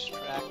to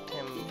distract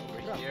him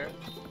over here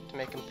to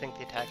make him think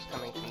the attack's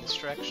coming from this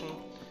direction,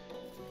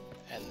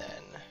 and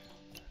then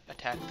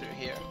attack through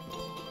here.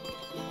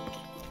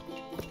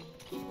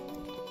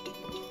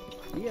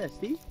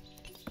 BSD.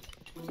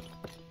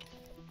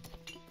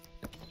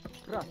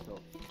 Ratto.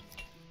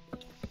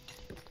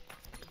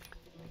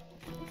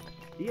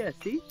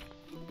 BSD.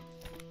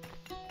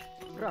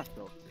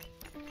 Ratto.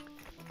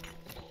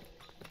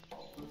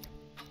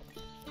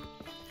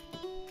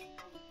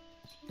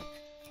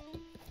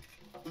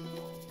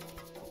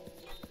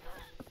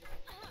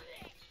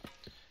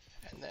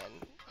 And then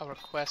I'll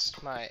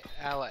request my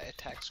ally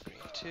attack screen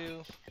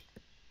too.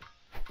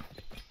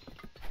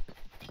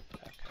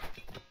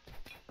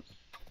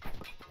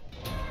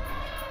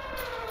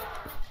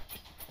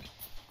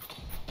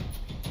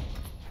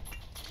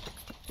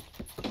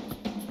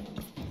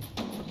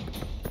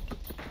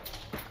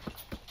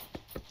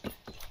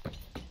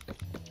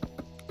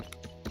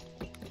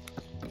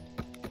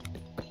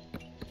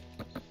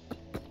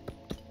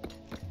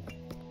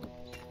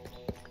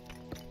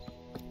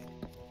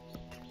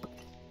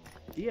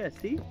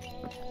 BSD.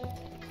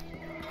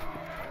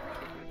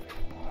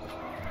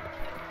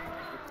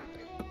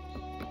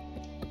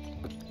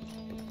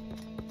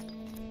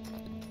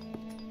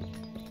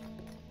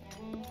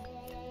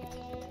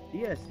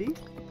 BSD.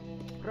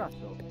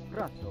 Praso,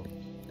 praso.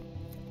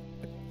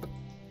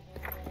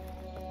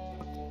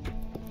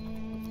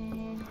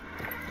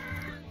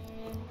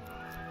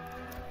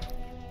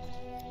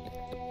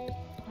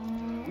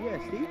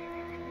 BSD.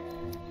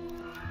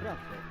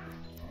 Praso.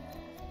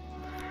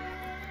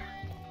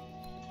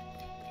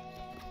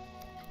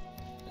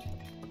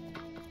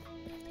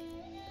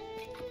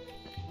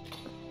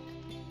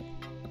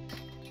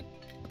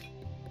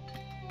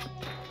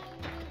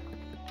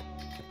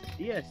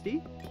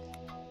 BSD.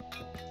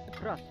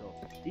 Praso.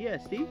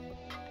 BSD.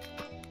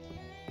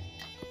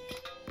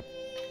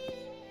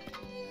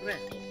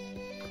 Reco.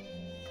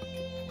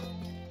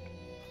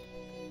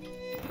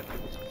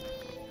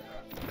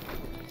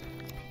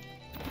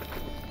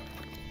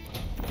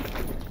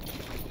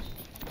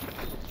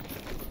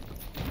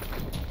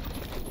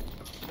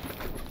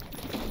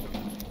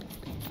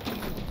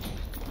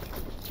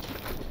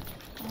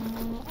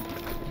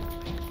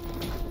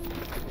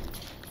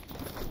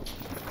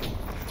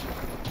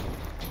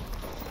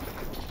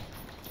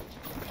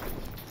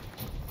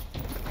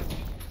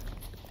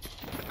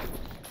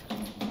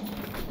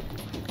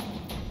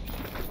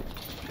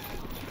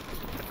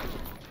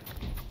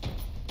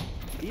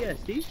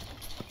 BSD.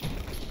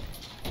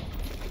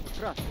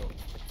 Praso.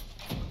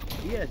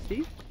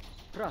 BSD.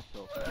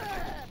 Praso.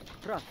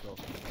 Praso.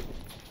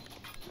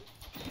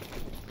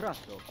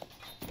 Praso.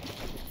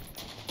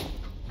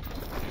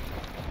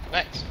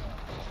 Nice.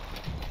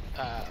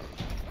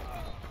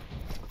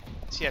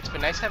 So yeah, it's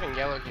been nice having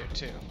yellow here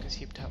too, because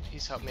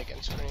he's helped make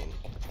it screen.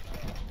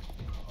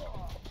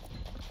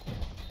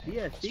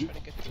 Let's BSD. try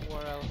to get the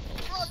war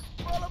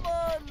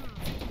elephants.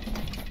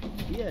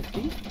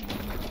 BSD.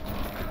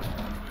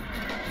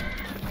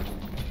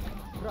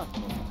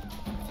 Praso.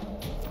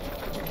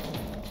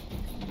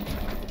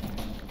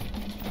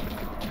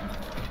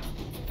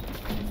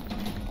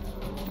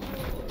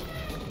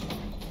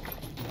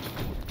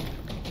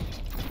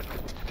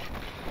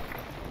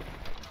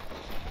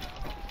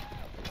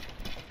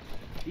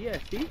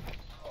 BSD.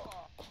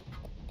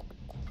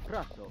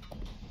 Praso.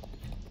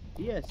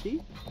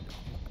 BSD.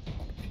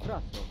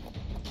 Praso.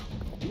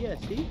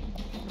 BSD.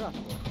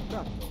 Praso.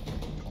 Praso.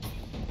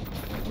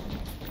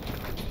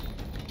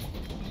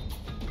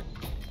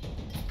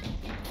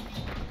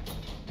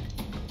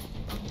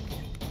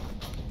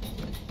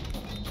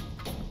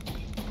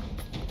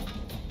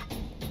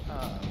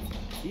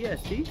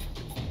 BSD.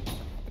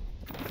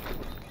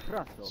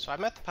 Praso. So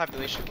I'm at the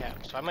population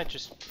cap, so I might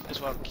just as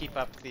well keep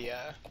up the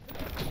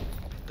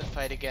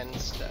fight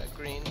against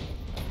green.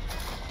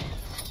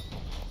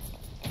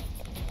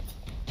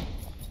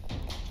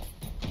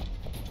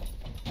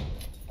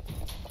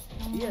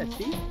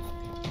 BSD.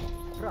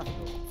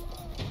 Praso.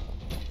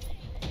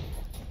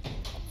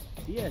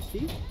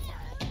 BSD.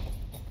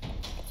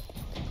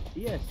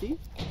 BSD.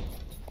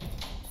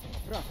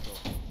 Praso.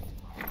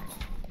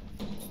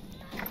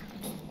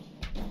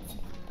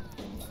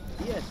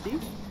 BSD.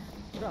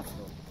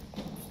 Praso.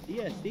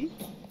 BSD.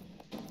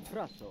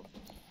 Praso.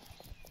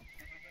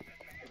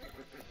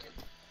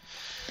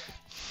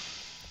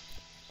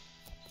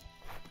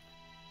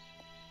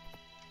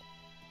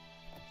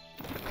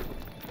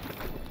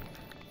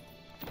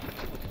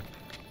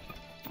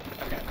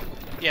 Okay.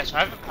 Yeah, so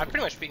I've pretty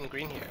much beaten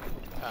green here.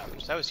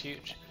 So that was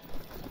huge.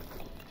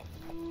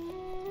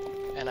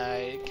 And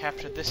I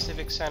captured this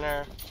civic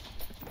center,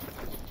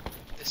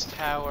 this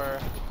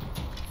tower.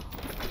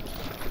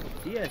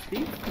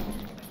 BSD.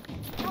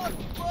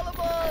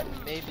 I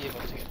may be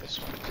able to get this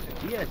one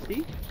too.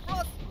 BSD.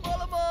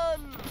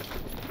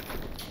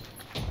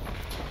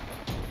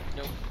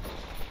 Nope.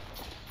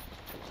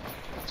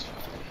 That's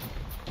fine.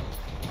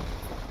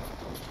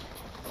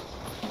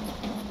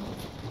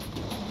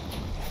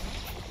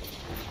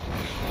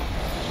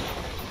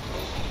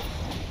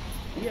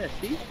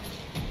 BSD.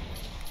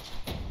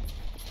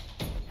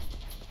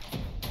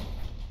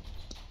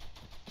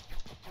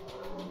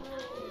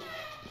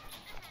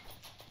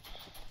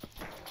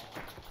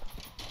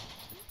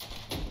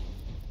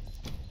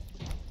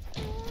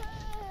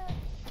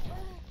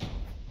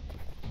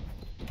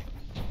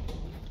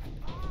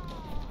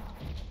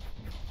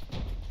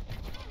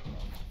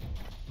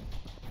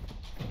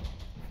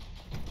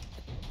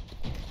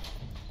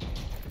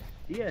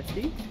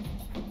 BSD.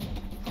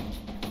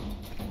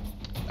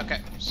 Okay,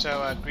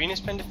 so green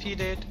has been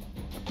defeated.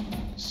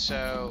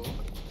 So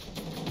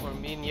for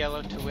me and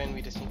yellow to win,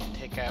 we just need to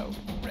take out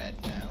red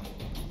now.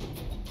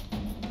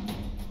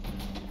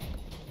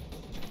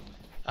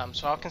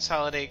 So I'll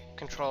consolidate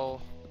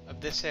control of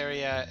this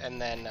area and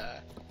then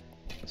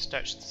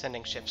start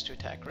sending ships to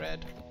attack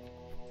red.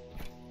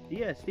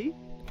 BSD.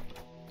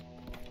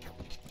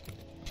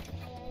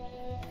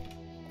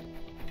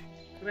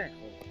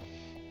 Reco.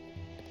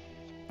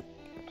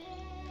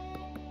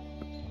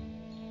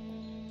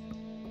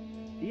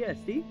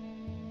 BSD.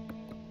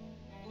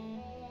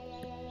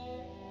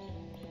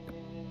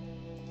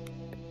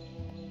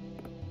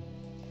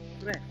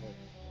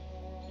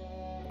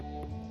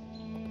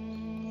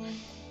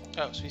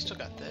 Oh, so we still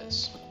got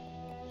this.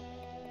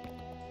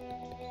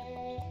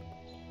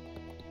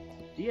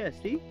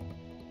 DSD.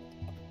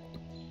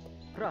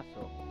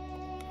 Grasso.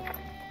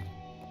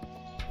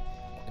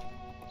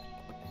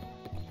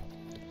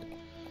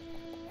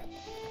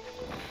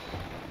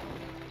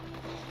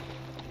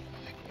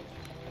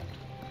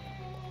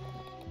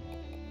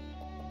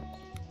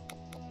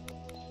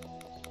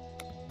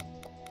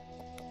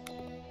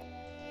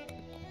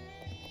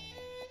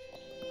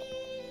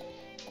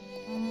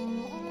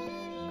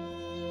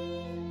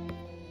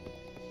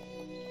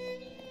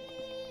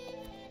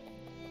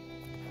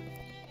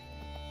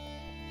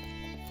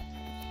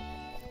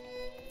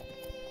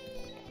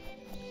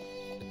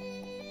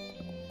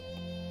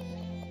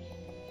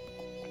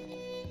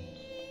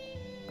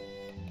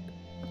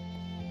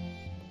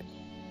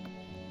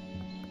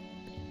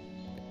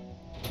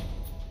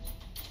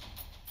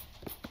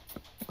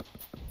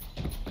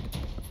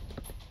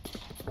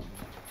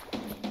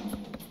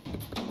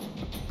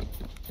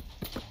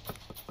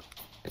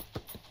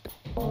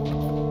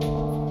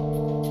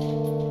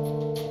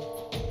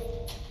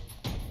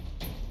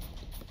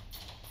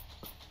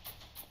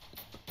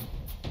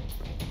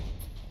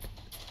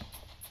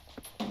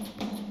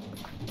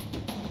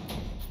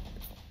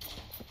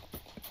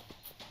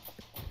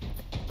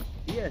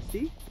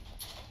 DSD.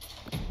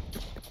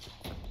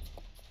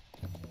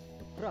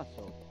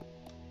 Grasso.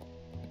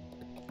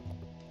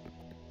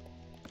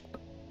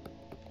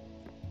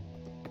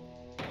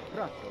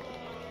 Grasso.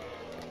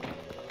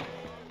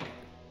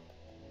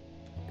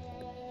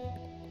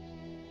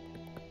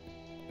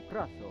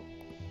 Grasso.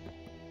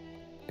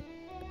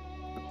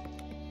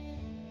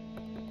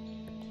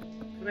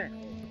 Greco.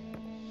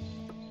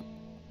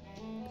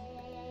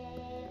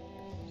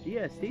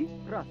 DSD.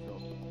 Grasso.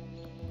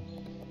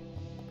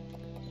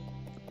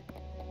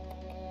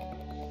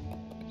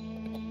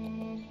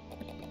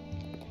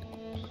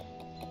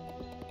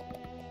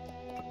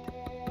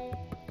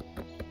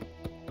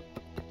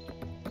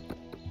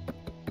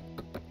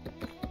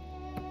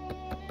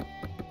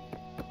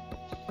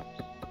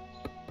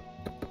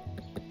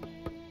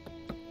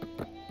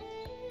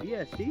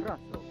 DSD.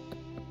 Grasso.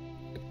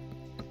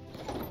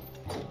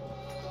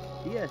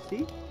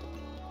 DSD.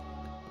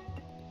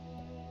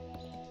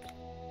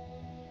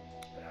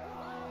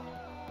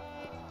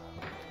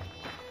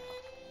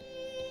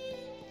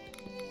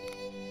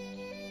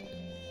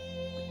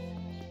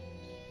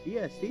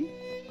 DSD.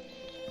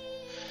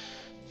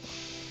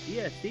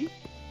 DSD.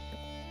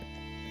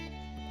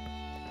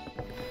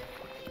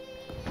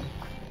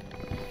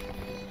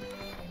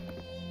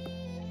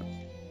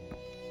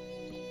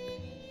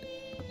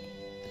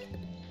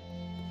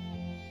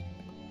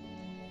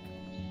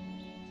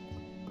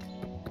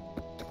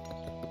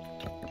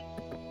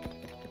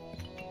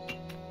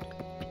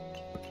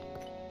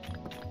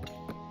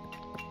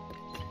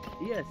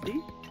 DSD.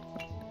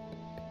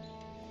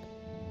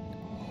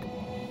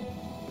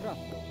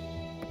 Grasso.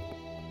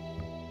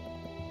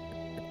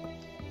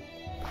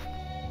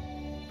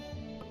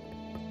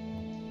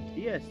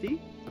 DSD.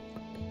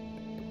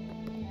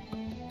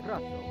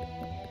 Grasso.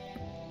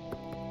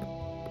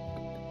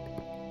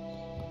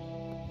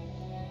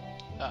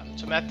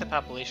 So I'm at the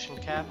population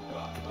cap,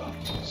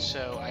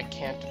 so I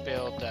can't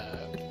build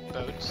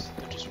boats.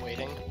 They're just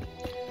waiting.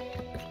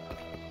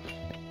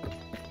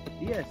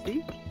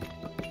 DSD.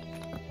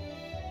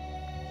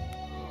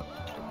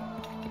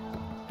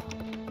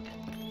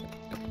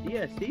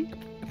 DSD.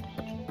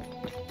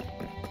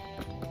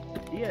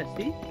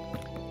 DSD.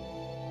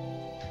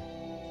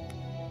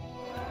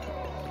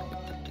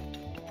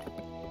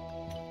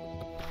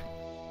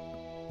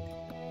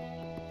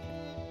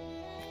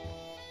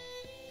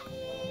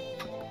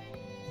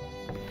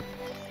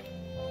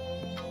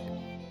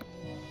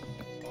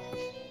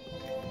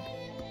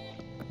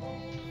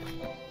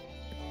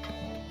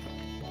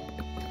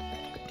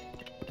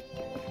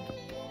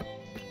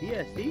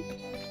 DSD.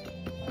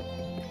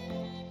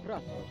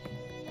 Grasso.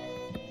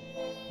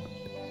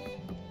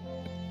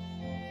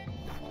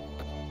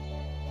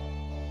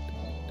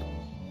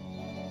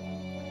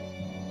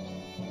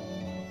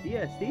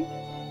 DSD.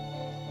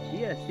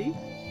 DSD.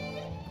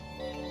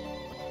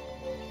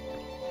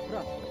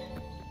 Grasso.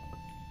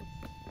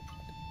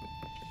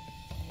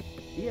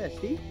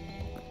 DSD.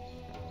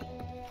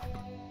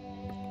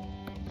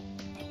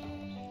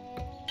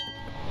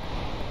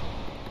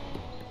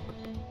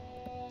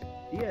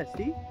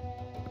 DSD.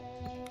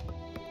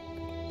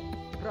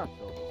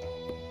 Grasso.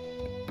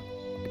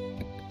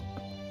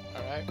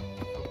 Alright,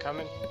 I'm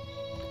coming.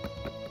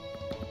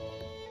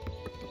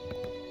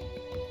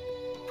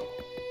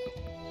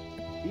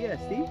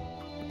 DSD.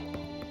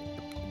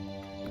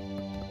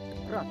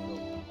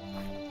 Grasso.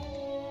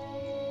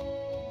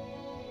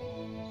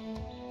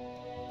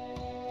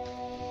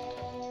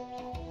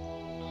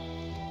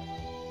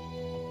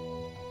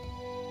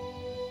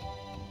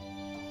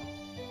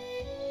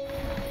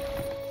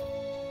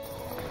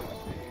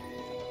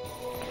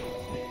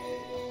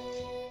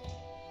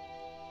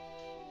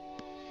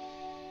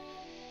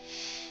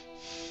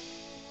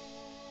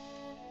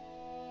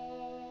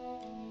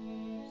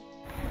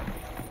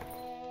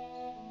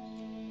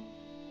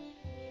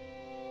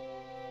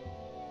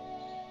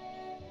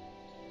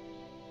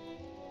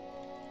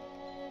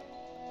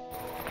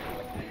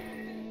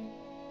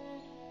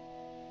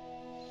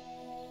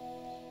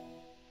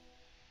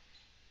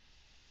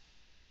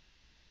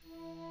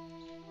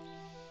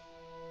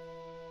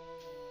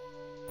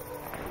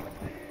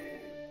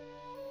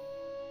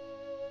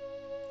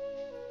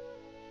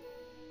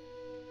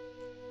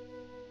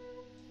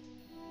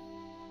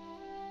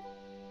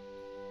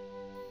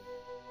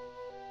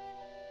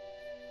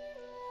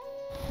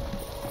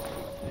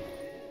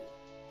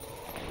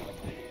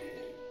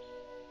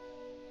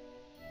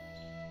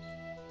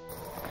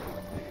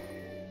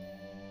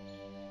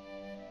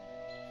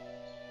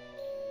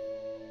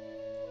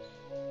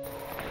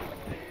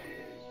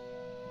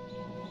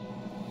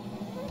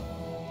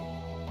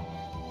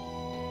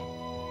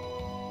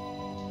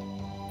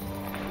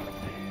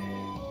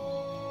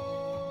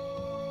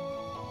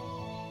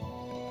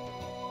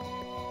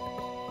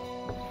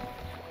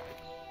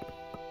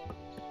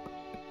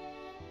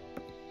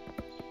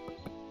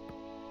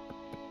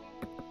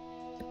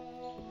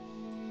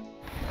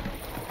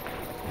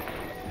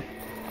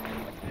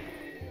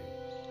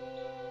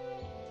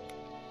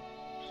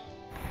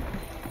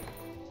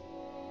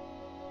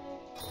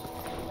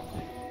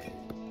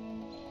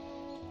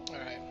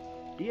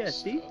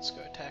 EST. So let's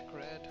go attack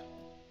red.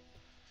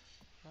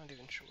 Not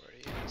even sure where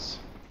he is.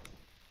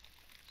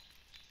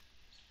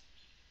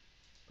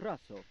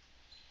 Raso.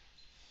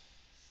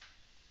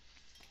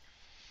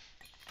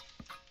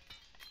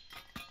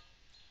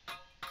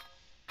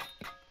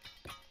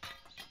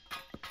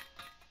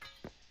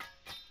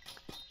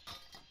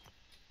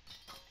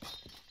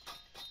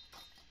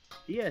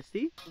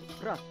 EST.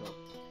 Raso.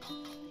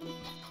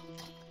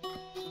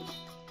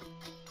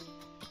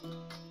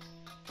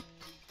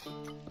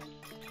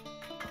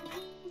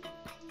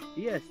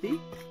 EST.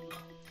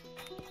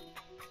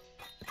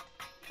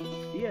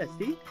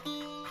 EST.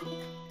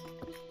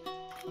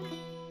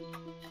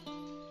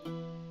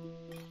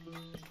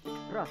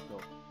 Raso.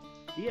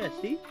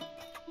 EST.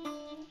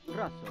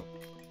 Raso.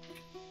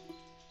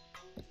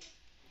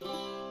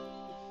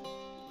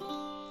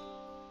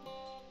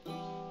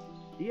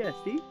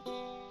 EST.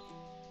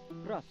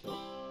 Raso.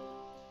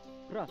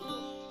 Raso.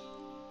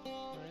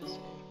 Where is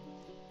he?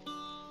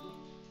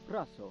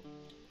 Raso.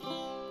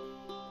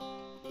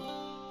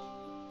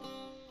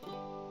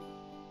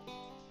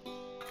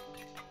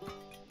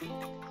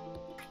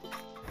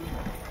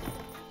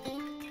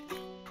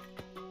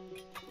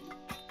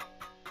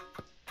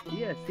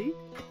 EST.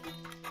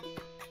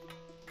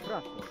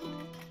 Raso.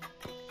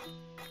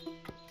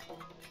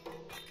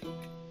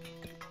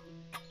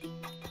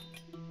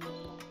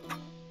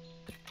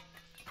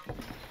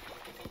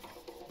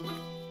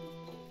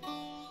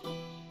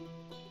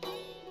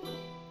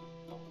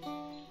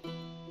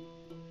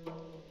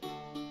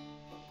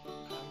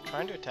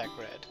 I'm trying to attack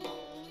red.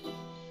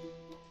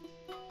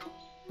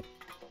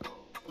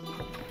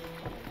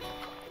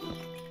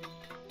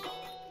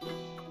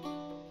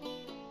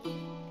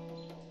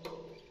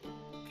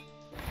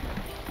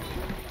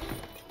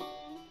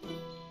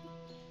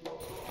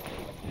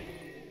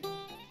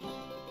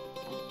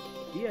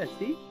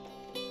 EST.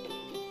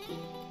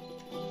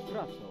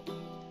 Raso.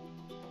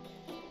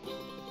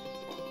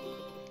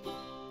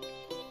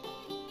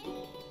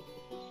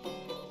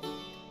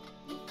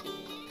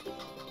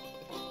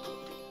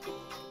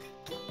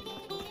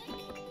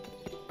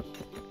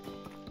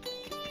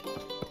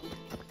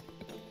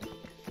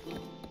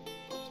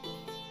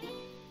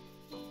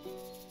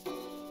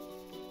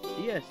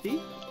 EST.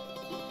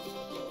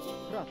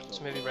 Raso.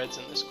 So maybe red's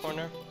in this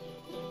corner.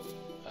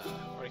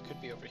 Or he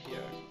could be over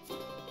here.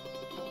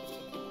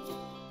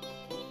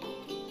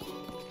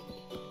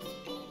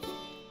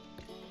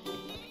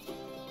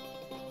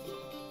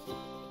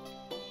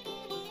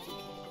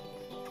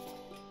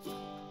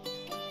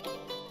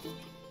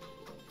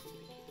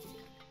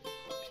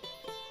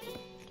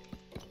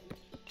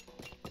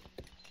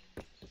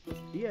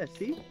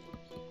 EST.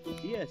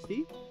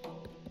 EST.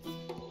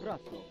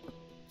 Raso.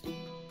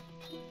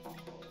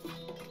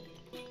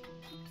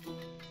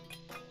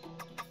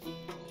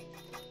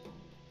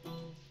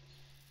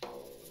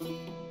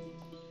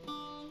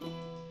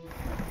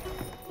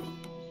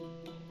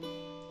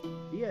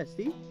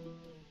 EST.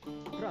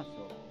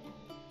 Raso.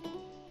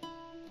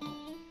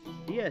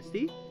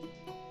 EST.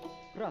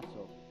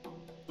 Raso.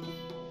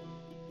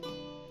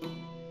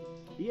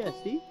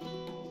 EST.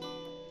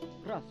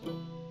 Raso.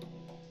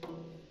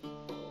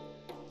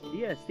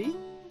 EST.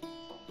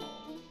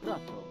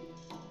 Raso.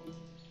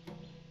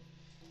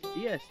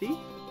 EST.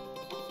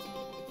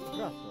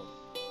 Raso.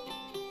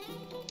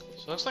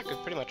 So it looks like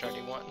we've pretty much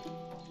already won.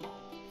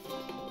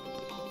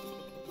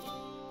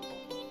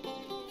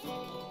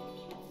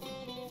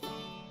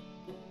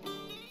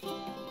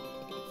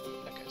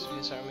 Okay, so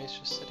his army's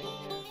just sitting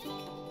here.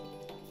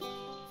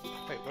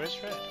 Wait, where's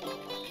red?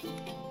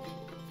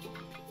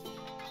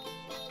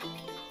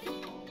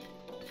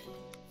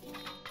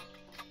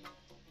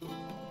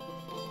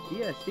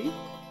 EST.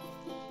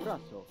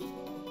 Raso.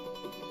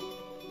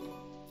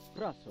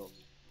 Raso.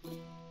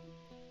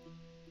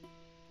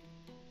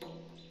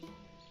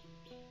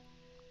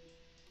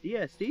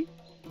 EST.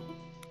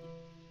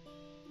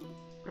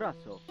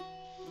 Raso.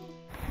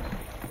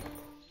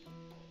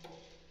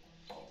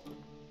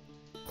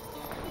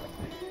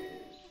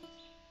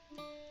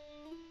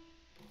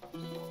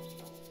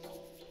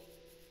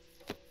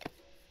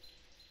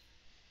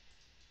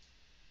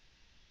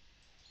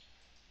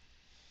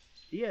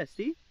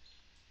 EST.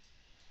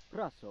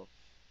 Raso.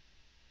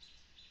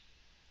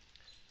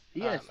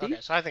 EST. Okay,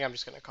 so I think I'm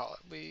just gonna call it.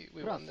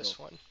 We won this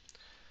Raso.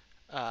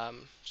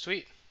 one.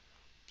 Sweet.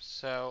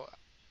 So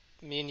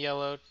me and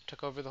yellow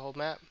took over the whole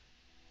map.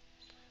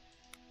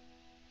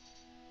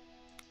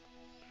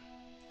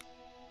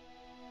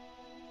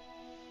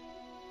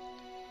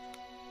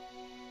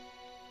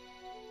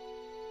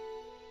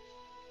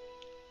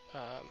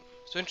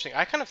 So interesting.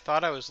 I kind of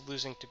thought I was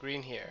losing to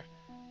green here,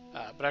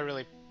 but I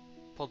really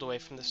pulled away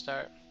from the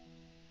start.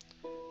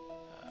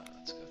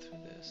 Let's go through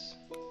this.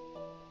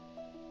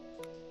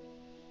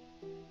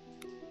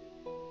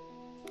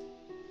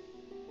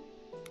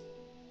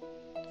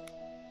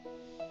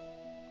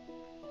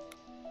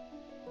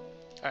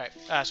 Alright,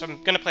 so I'm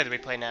going to play the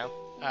replay now.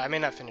 I may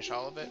not finish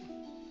all of it.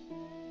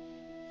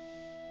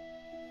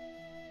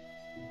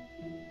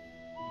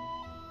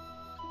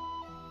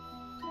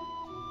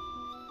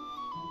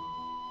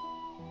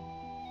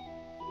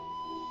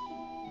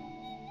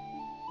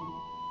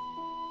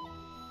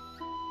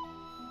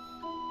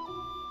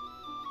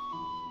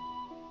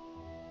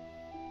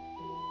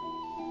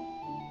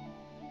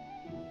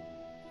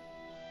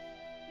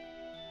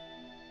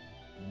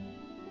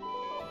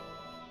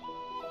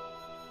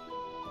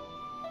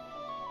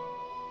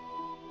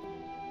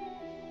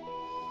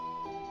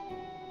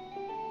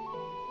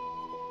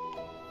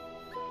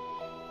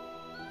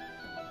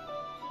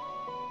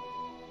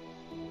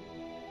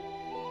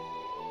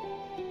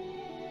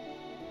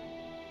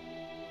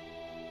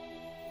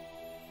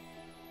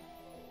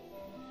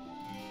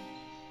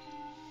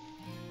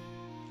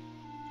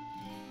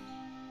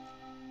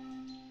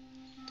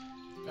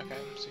 Okay,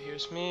 so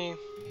here's me.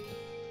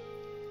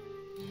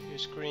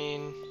 Here's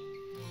green.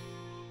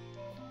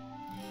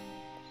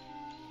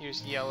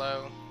 Here's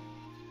yellow,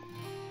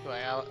 who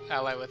I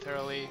ally with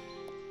early,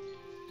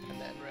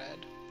 and then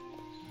red.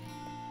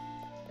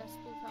 Das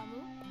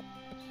Butamu.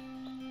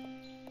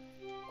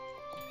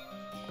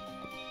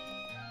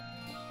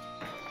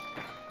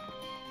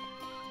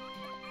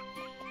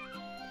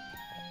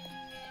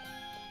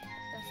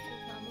 Das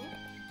Butamu.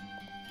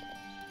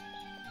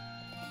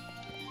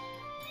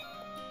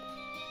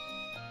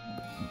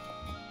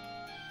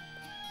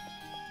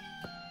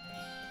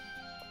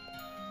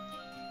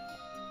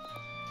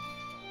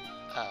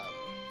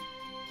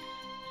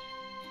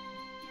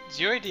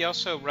 ZeroAD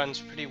also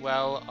runs pretty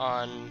well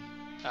on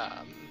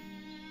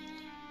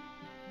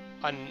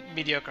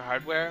mediocre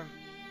hardware.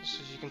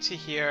 So as you can see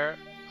here,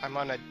 I'm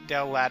on a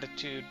Dell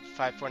Latitude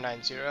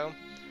 5490,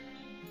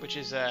 which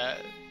is a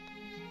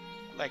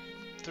like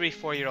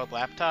 3-4 year old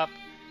laptop,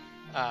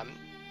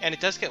 and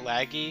it does get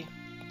laggy.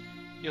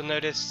 You'll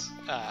notice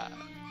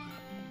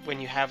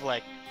when you have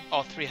like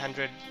all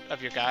 300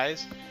 of your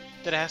guys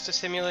that it has to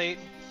simulate,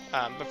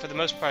 but for the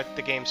most part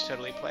the game's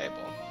totally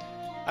playable.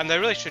 I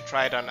really should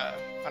try it on a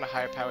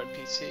higher powered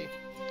PC.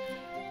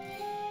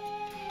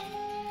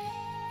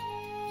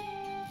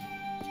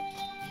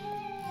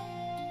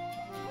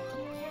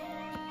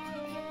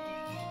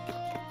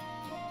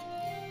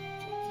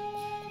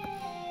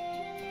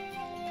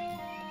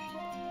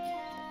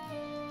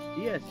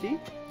 BSD?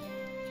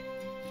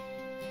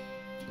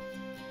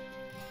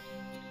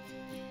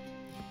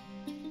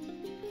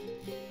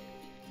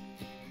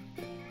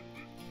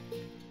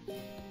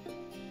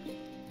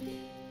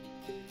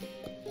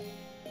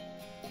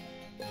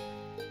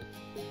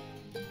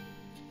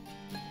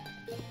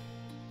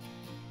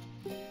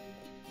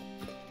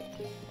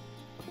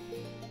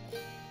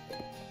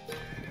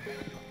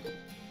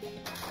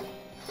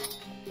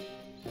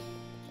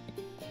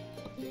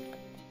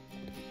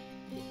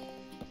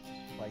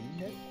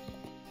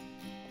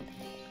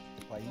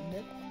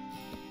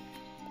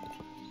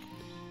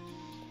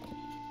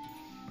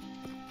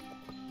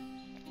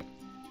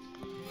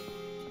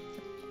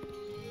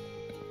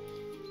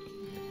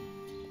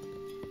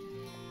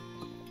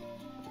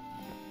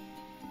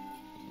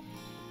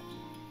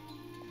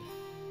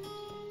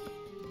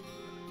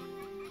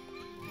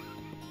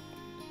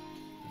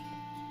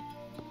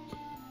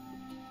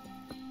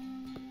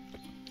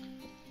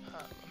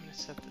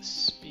 Set the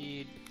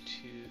speed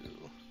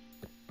to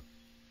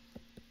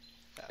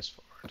fast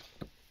forward.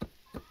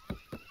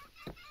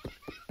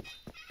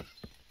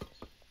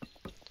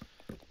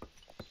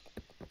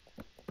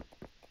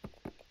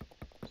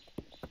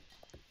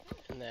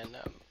 And then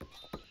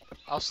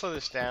I'll slow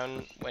this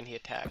down when he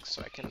attacks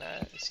so I can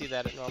see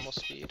that at normal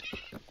speed.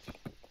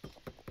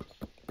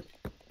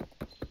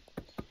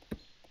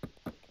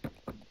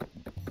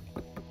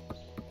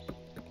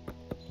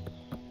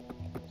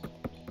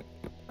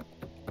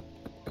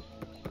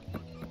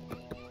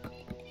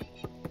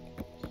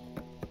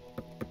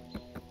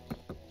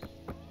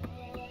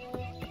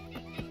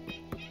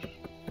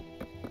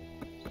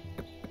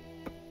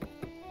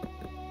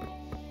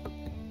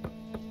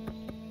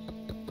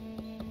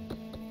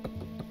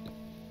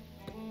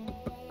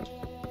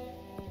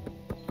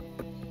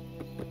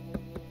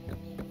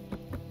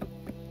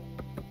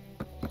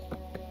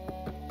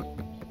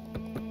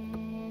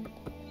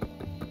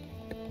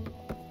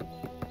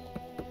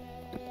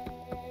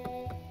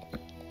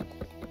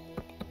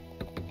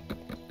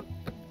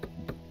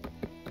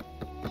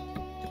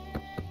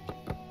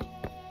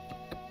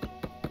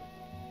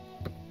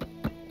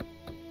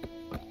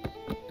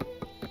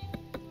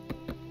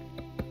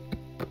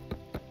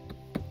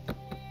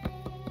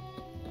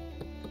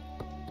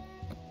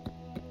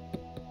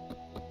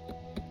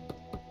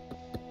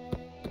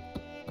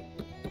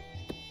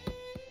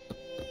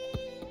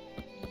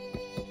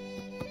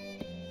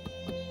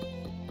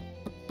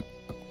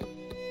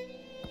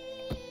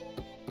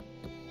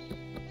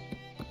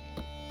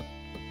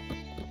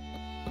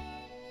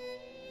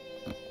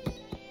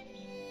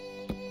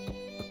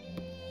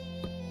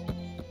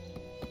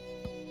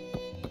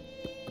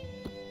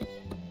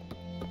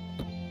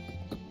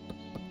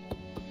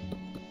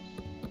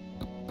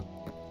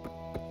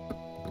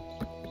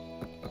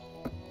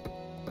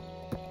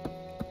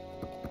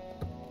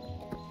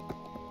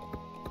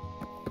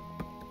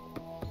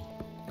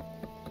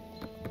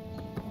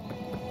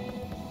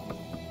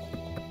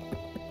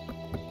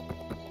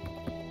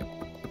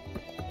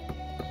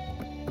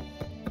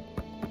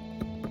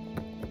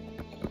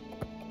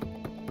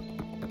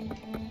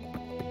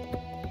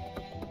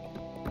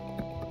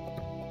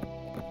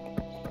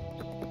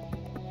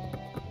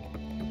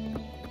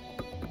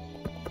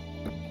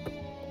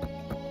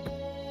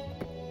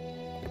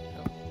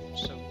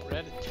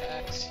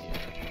 Attacks here.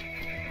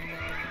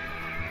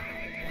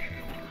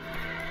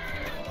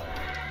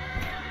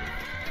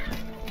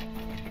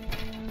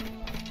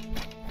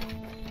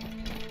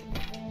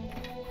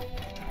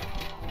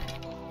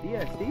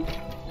 BSD?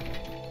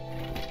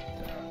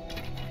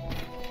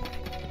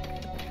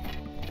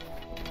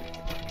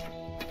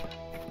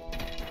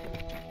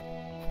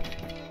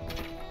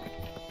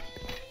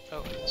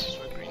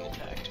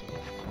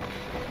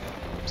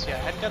 So yeah, I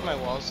had got my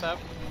walls up.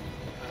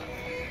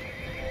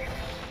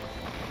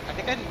 I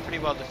think I did pretty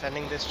well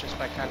defending this just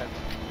by kind of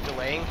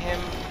delaying him,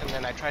 and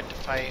then I tried to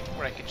fight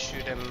where I could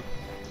shoot him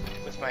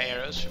with my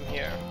arrows from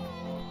here.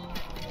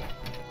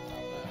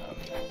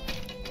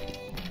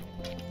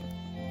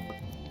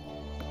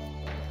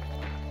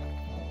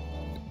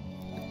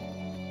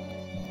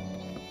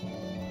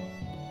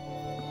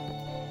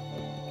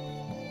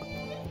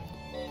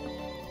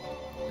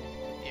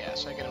 Yeah,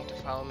 so I get him to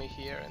follow me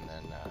here, and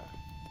then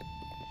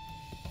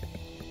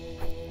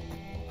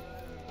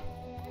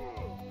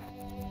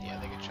yeah,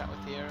 they get shot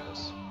with the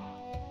arrows.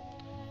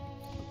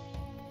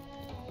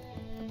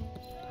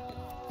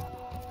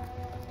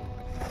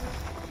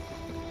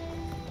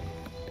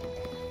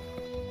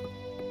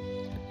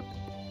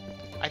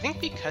 I think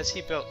because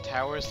he built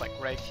towers like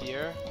right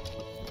here,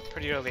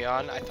 pretty early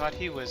on, I thought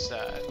he was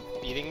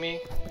beating me.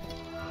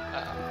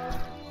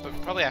 But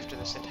probably after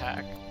this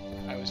attack,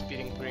 I was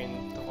beating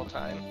green the whole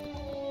time.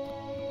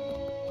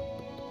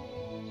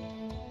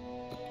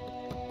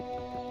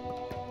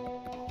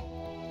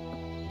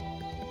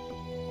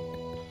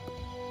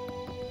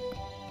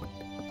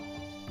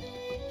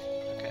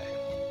 Okay,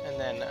 and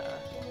then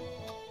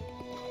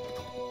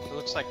it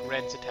looks like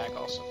red's attack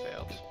also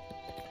failed.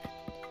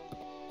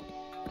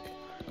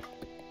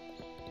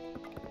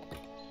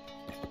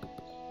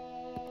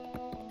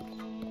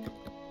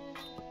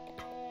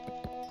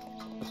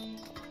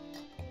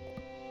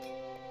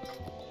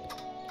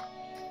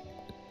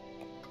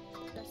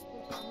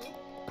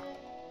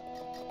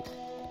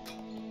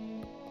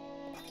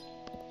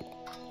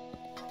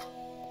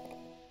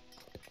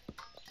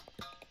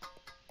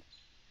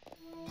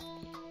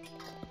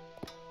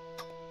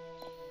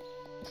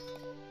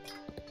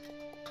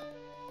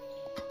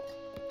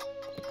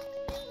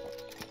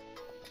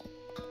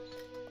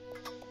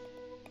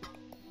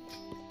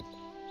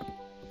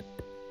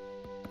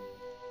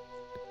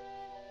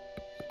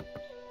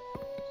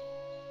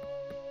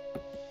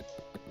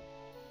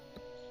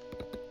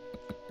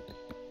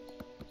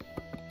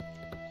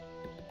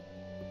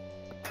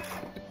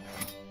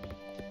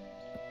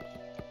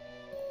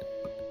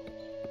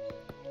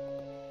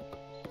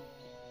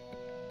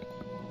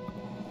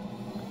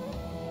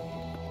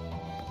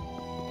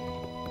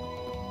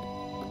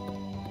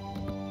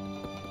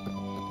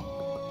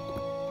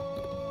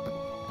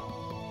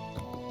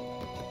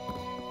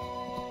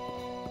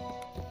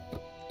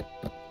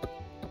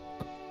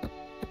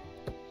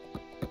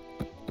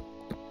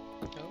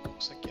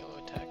 Looks like yellow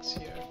attacks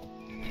here.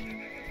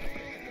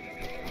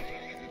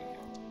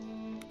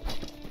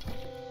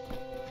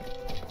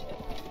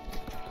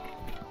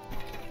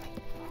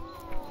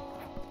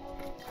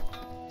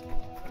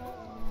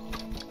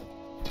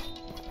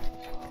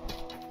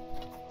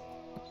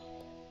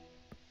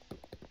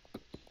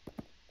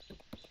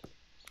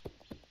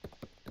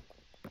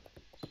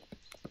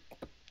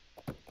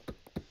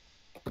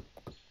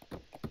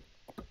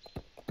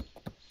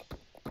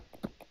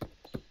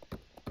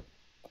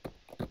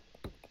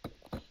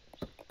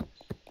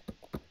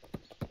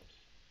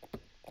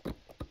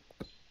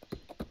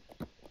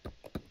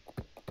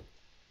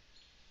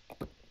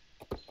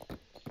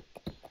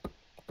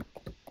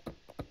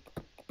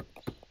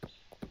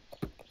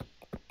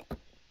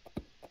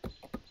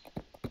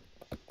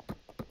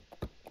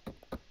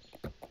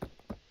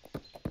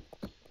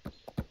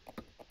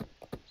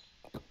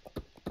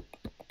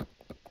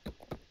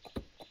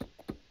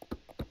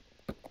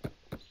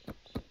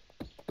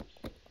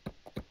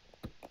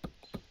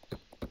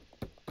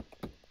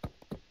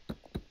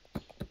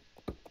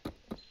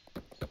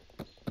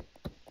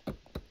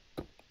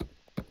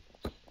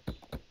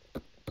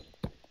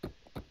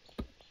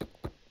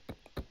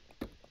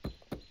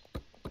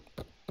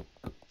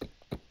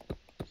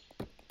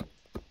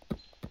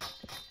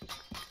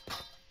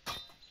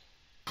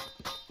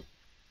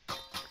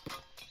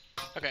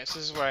 Okay, so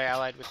this is where I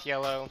allied with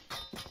yellow.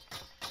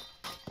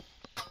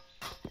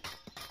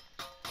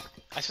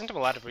 I sent him a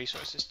lot of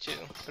resources too,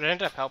 but it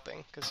ended up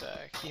helping, because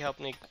he helped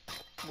me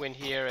win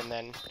here, and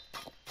then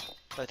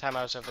by the time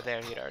I was over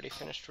there, he'd already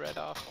finished red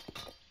off.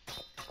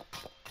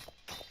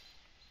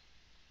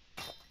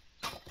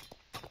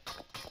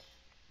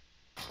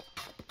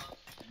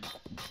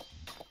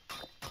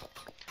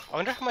 I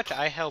wonder how much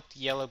I helped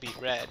yellow beat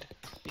red,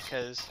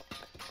 because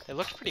it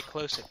looked pretty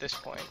close at this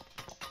point.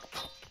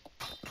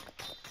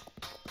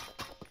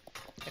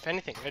 If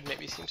anything, red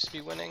maybe seems to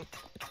be winning.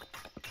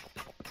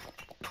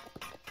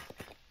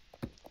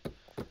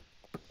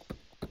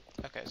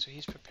 Okay, so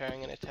he's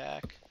preparing an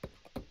attack.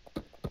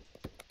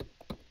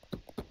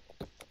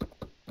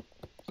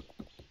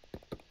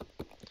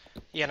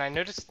 Yeah, and I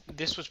noticed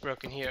this was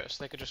broken here,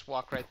 so they could just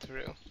walk right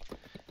through.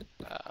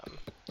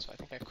 So I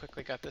think I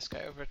quickly got this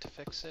guy over to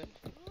fix it.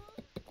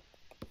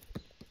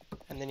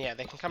 And then yeah,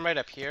 they can come right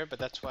up here, but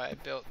that's why I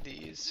built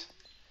these.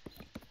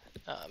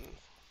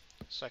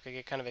 So I could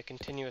get kind of a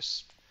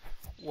continuous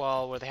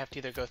wall where they have to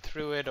either go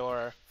through it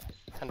or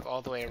kind of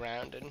all the way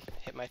around and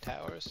hit my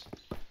towers.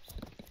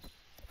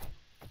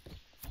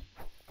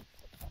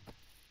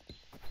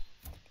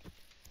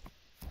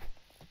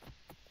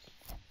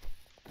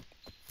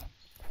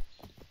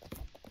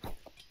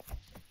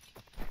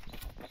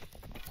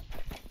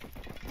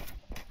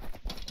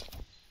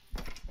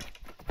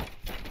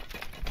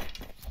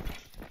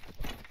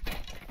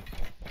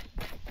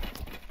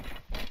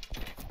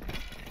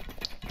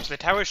 the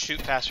towers shoot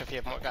faster if you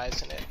have more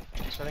guys in it.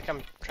 So I think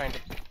I'm trying to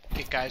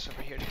get guys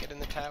over here to get in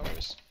the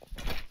towers.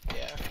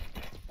 Yeah.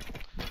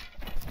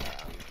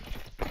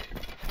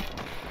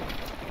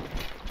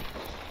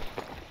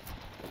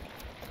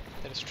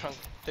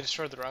 They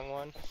destroyed the wrong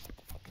one.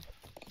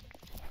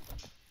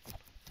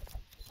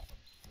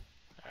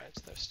 Alright,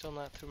 so they're still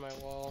not through my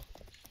wall.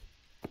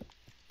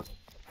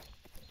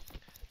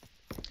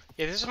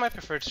 Yeah, this is my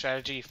preferred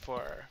strategy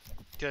for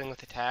dealing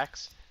with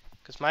attacks,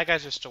 because my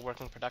guys are still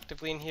working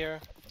productively in here,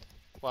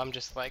 while I'm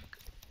just like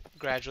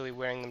gradually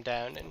wearing them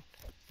down and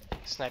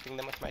sniping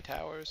them with my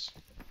towers.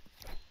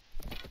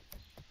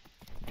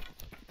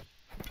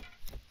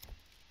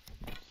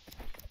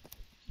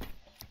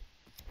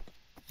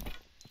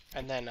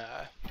 And then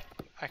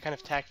I kind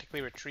of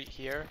tactically retreat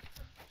here,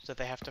 so that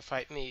they have to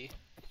fight me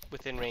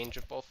within range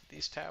of both of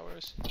these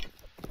towers.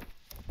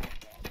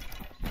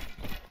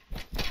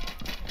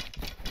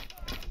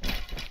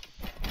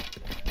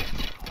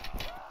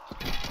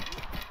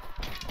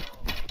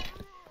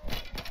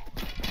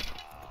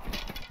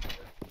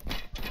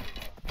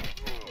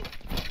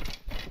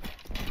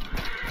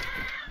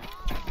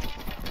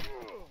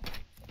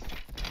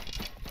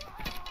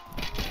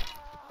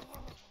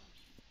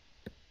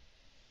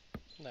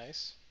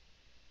 Nice.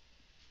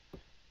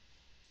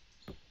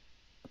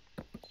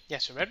 Yeah,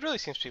 so red really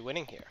seems to be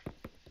winning here.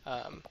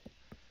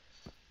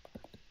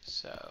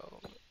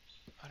 So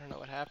I don't know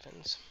what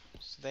happens.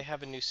 So they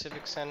have a new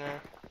civic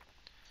center.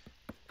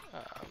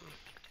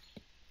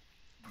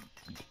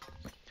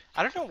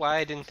 I don't know why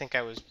I didn't think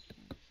I was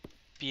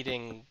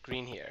beating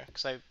green here,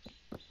 because I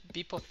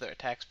beat both their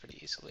attacks pretty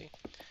easily.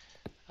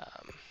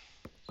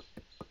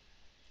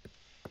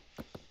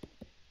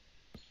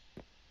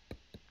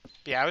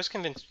 Yeah, I was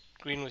convinced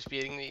green was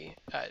beating me.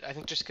 I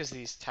think just because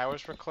these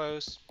towers were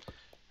close,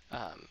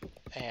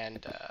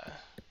 and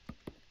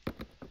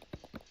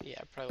yeah,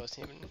 probably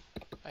wasn't even.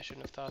 I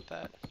shouldn't have thought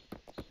that.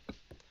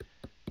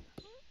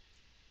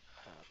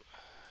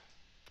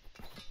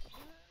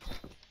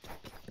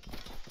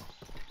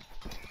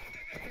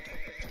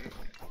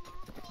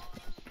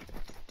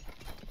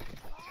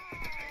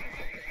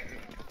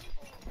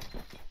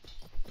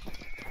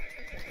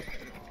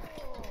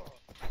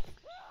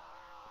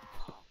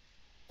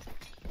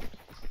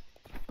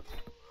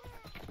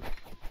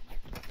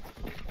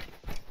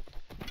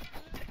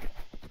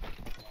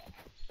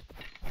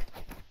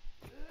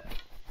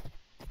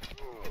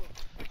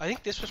 I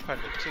think this was part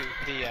of it too.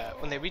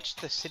 When they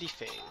reached the city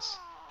phase,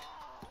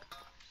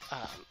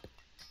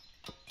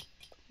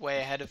 way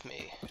ahead of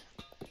me,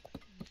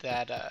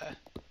 that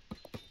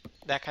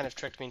kind of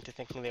tricked me into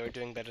thinking they were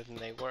doing better than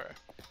they were.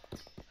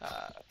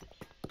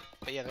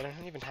 But yeah, they don't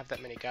even have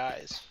that many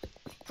guys.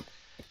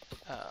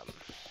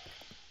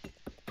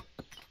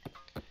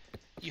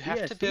 You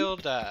have to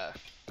build. I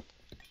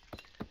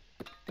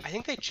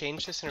think they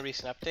changed this in a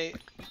recent update,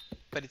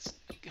 but it's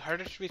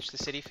harder to reach the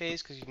city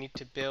phase because you need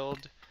to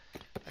build.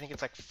 I think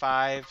it's like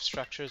 5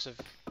 structures of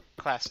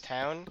class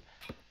town.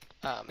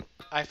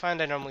 I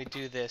find I normally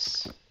do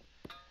this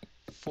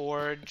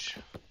forge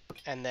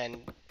and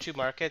then 2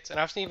 markets, and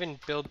I often even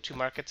build 2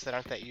 markets that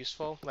aren't that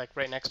useful, like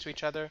right next to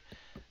each other,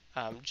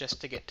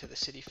 just to get to the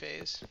city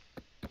phase.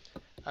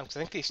 Because I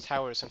think these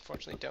towers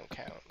unfortunately don't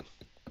count.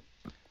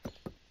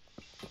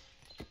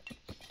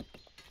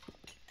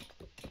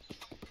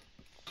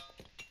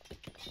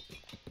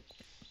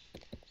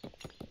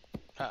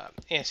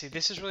 Yeah, see,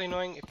 this is really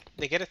annoying. If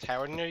they get a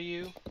tower near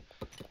you,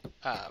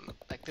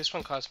 like this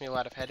one caused me a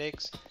lot of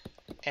headaches,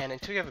 and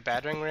until you have a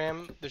battering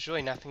ram, there's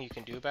really nothing you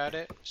can do about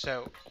it.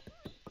 So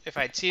if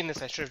I'd seen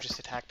this, I should have just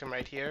attacked him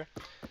right here,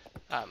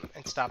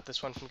 and stopped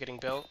this one from getting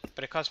built,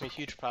 but it caused me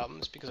huge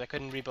problems because I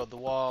couldn't rebuild the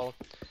wall,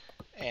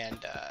 and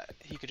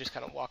he could just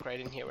kind of walk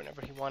right in here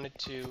whenever he wanted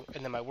to,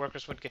 and then my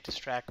workers would get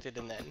distracted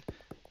and then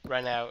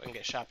run out and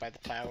get shot by the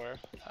tower,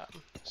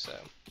 so...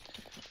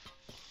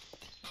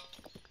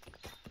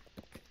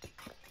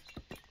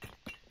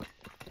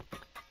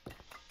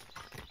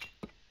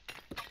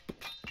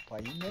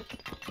 Unit.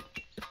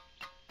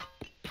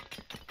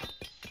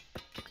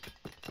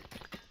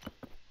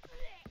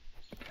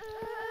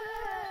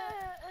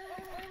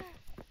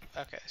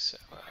 Okay, so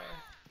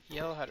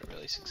yellow had a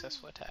really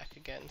successful attack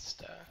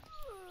against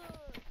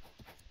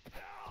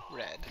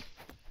red.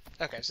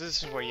 Okay, so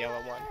this is where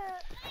yellow won.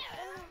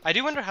 I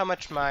do wonder how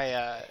much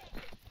my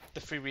the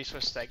free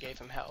resources I gave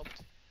him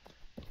helped.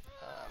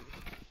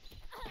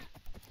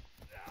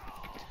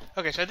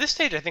 Okay, so at this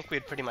stage I think we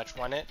had pretty much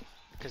won it,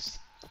 because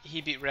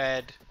he beat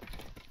red,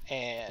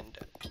 and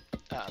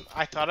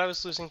I thought I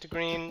was losing to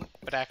green,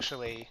 but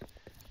actually,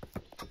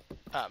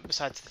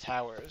 besides the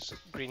towers,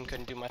 green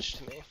couldn't do much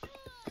to me.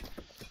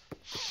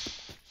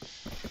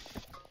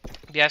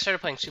 But yeah, I started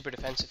playing super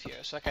defensive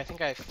here, so like I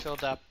think I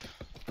filled up,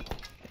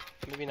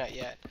 maybe not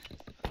yet.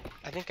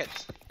 I think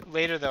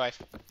later though I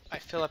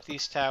fill up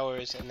these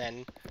towers and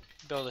then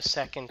build a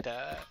second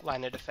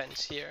line of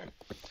defense here.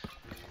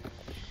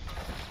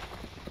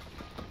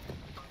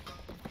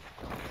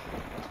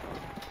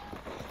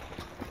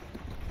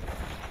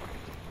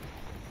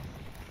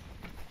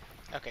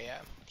 Okay,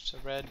 yeah. So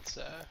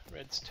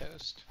red's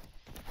toast.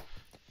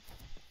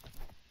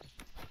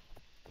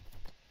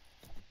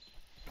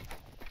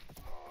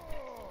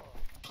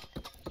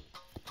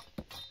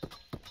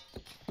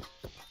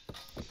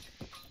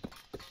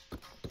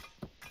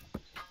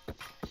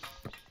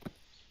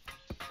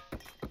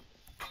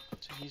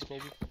 So he's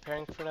maybe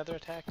preparing for another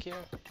attack here.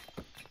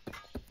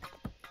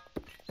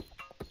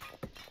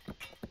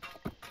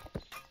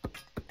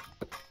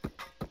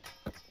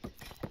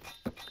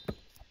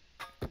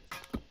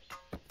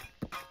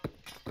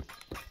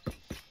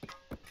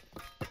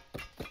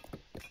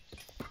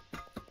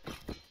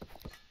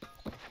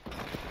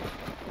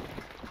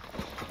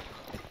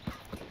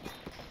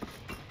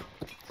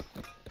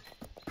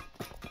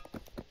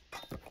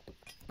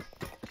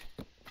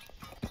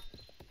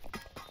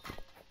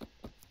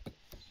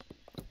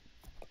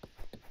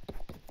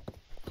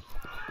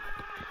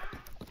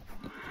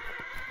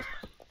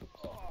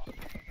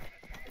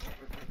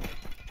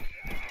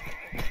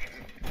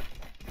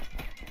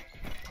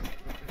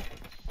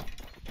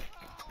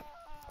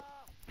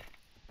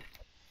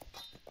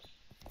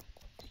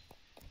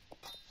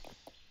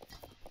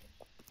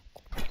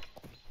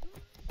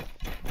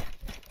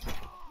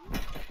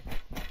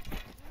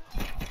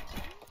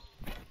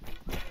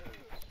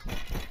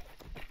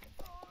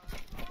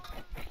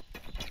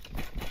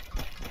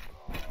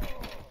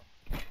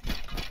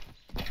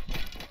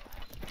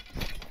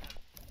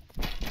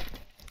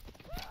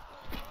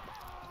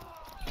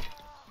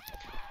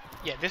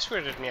 Yeah, this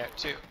weirded me out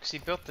too, because he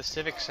built the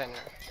Civic Center,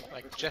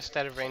 like, just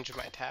out of range of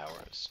my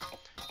towers.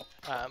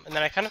 And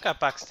then I kind of got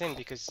boxed in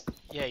because,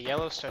 yeah,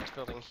 yellow starts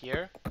building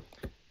here,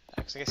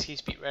 because I guess he's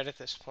beat red at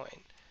this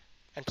point.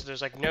 And so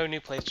there's, like, no new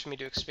place for me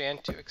to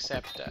expand to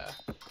except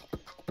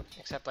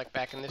like,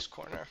 back in this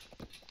corner.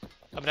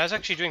 But I was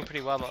actually doing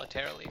pretty well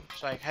militarily,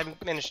 so I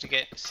hadn't managed to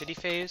get city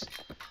phase,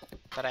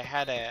 but I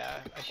had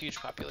a huge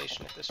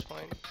population at this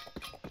point.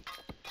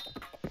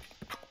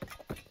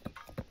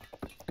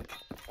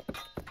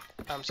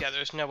 So yeah,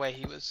 there's no way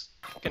he was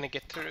gonna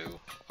get through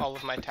all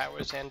of my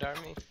towers and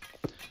army.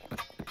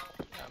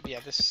 But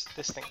yeah, this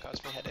thing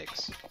caused me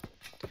headaches.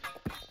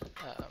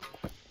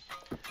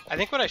 I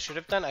think what I should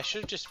have done, I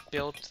should have just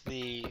built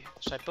the...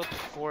 So I built the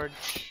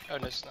forge... Oh,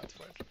 no, it's not the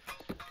forge.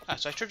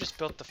 So I should have just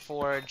built the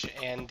forge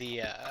and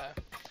the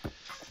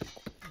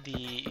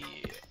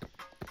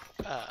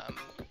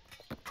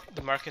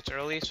markets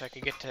early, so I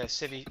could get to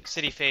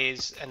city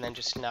phase and then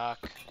just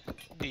knock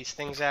these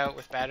things out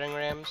with battering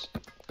rams.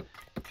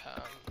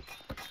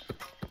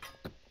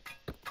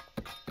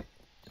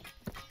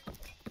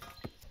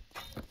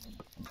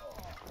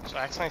 So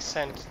I accidentally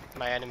sent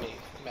my enemy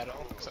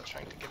metal because I was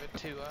trying to give it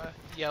to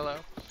yellow.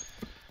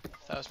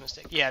 That was a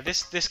mistake. Yeah,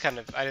 this kind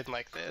of, I didn't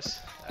like this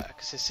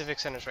because his civic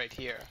center's right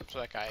here. So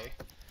like I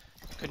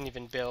couldn't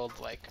even build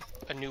like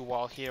a new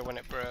wall here when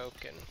it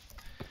broke, and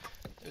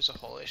it was a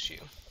whole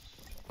issue.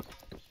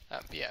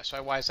 But yeah, so I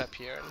wise up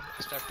here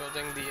and start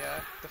building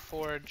the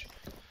forge.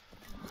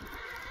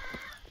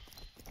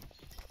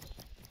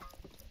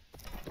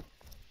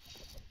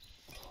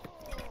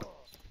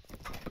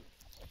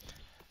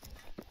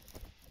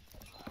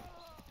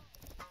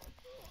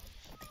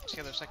 So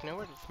yeah, there's like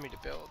nowhere for me to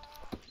build.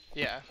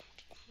 Yeah.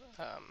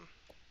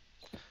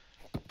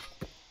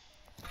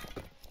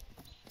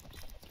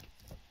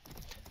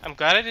 I'm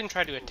glad I didn't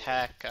try to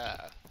attack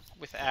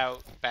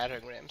without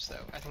battering rams,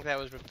 though. I think that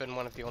would have been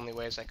one of the only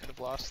ways I could have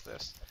lost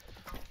this.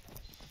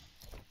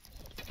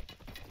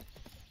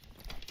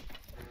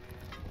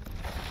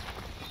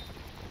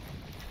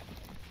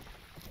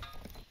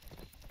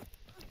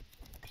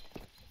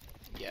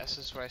 Yeah, this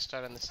is where I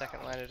start on the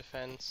second line of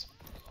defense.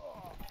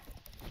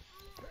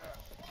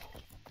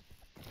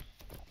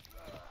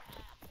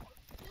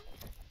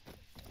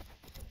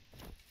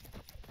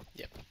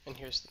 Yep, and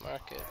here's the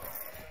market.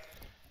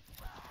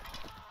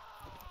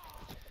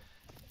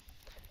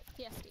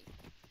 PSD.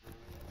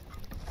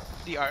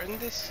 The art in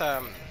this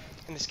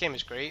game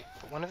is great,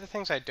 but one of the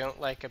things I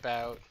don't like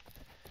about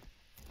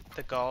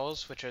the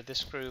Gauls, which are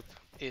this group,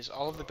 is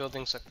all of the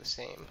buildings look the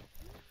same.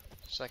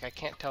 So like I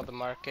can't tell the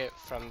market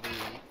from the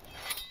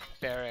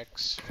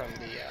barracks, from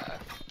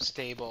the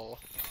stable,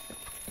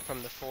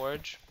 from the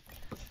forge.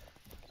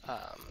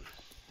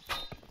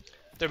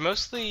 They're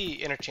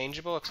mostly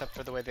interchangeable except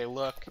for the way they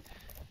look,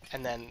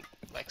 and then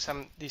like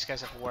these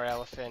guys have war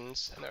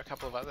elephants, and there are a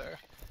couple of other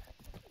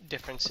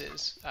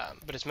differences,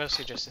 but it's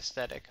mostly just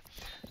aesthetic.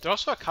 There are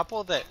also a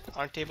couple that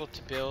aren't able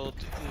to build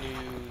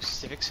new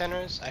civic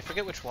centers. I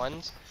forget which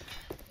ones,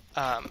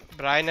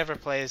 but I never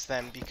play as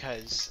them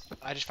because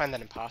I just find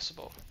that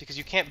impossible. Because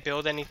you can't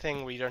build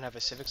anything where you don't have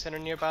a civic center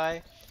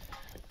nearby,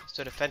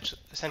 so it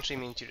essentially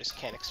means you just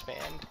can't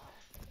expand.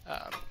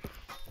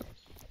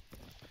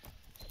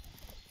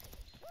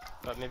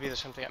 But maybe there's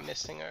something I'm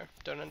missing or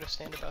don't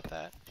understand about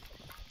that.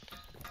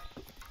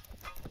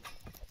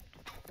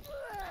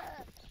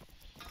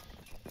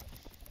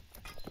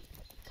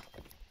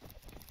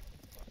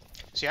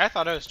 See, I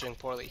thought I was doing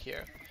poorly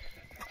here,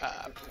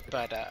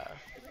 but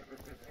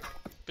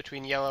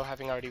between yellow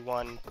having already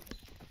won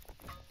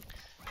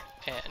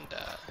and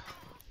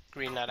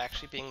green not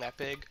actually being that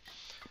big,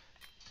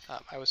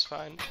 I was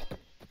fine.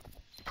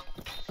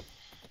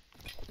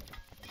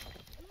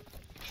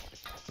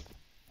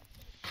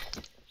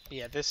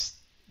 Yeah,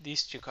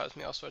 these two caused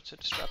me all sorts of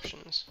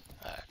disruptions.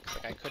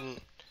 Like I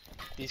couldn't.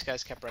 These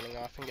guys kept running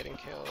off and getting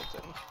killed,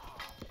 and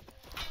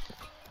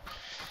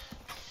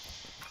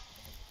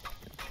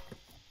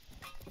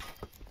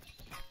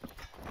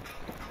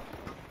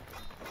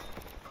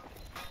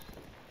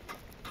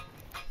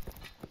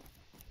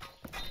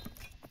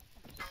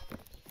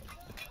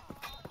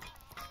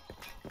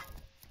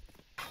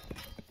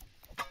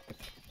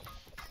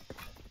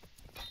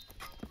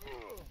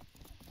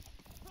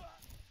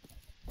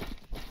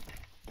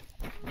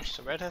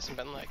so red hasn't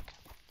been like.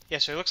 Yeah,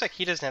 so it looks like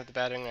he doesn't have the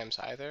battering rams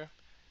either,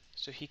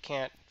 so he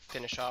can't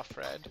finish off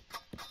red.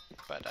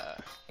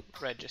 But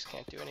red just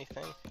can't do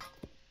anything.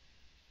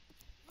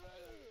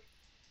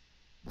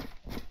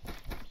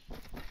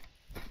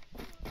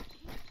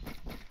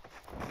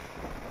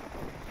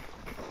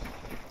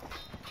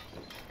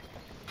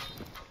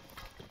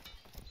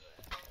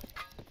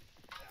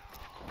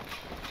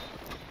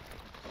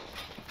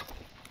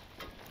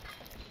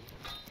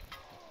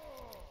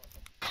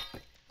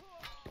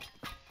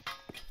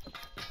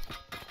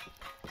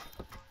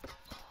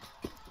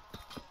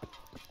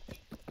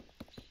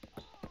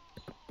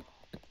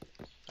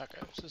 Okay,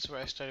 so this is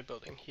where I started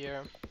building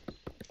here.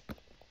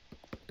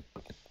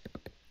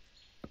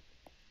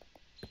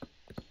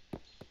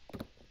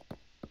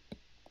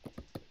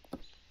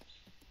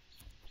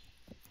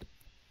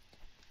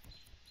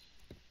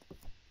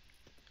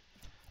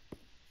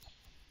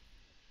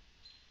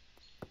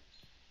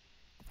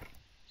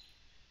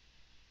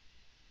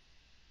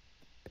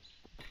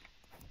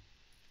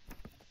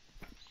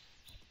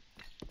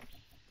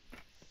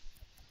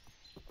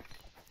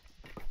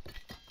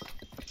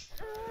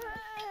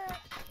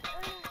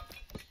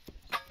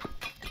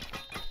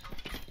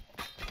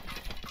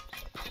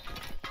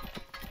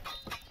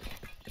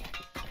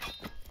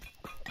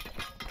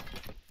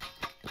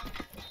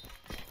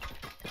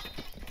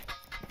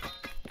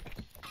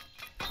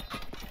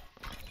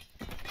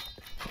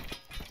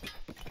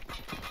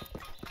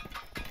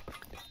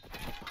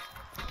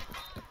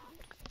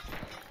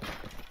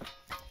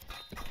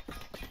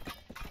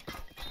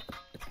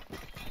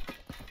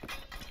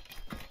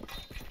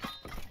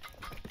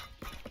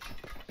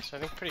 So I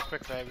think pretty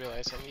quickly I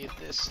realized I need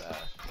this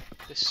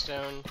this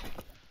stone,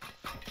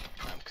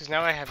 because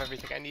now I have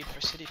everything I need for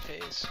city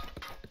phase.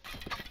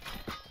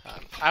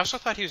 I also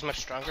thought he was much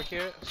stronger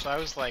here, so I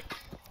was like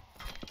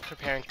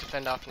preparing to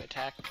fend off an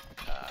attack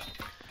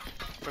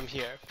from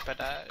here.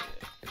 But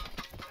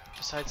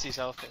besides these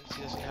elephants,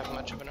 he doesn't have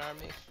much of an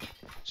army.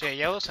 So yeah,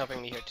 yellow's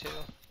helping me here too.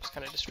 Just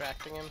kind of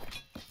distracting him.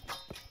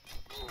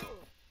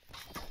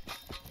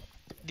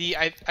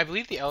 I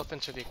believe the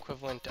elephants are the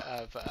equivalent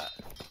of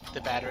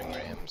the battering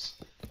rams.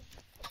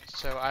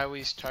 So I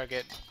always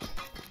target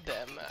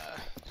them.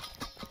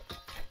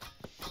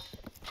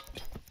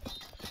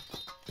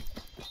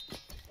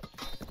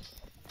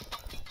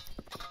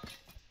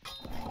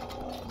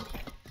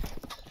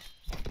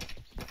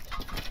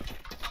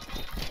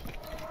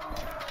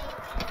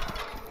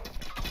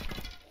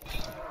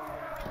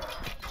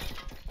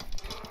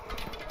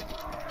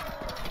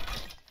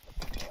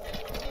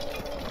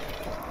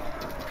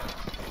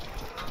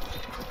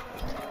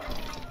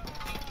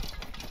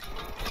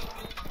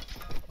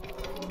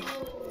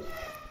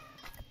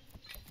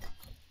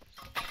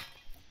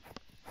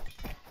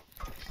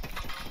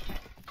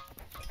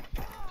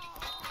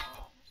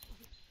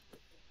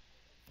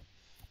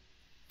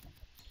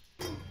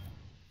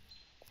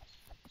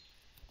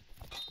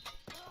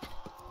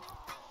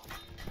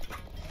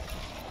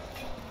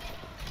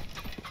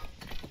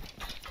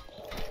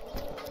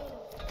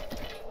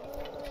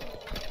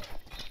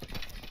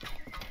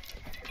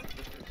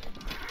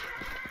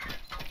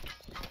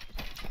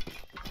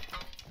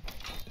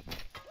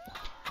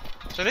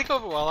 So I think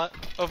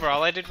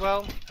overall I did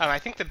well. I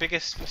think the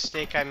biggest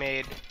mistake I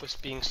made was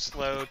being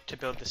slow to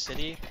build the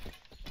city,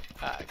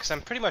 because I'm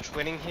pretty much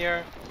winning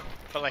here,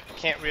 but like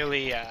can't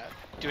really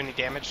do any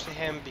damage to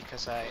him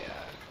because I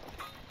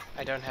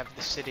don't have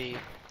the city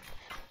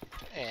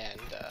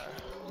and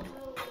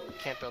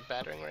can't build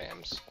battering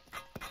rams.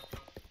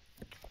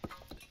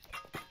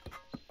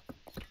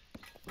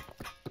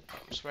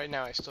 So right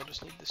now I still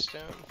just need the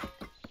stone.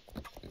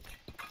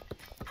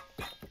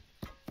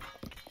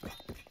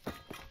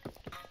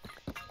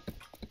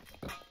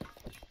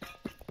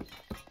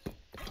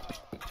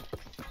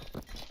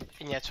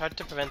 And yeah, it's hard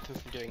to prevent them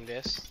from doing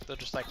this. They'll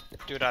just like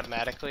do it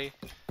automatically.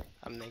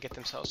 They get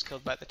themselves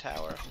killed by the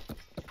tower.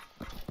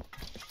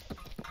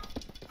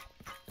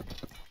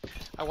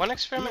 I want to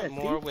experiment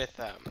more with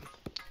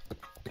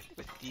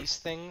these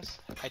things.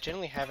 I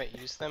generally haven't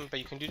used them, but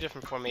you can do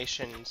different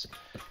formations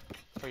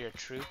for your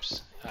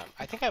troops.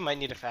 I think I might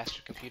need a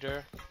faster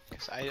computer,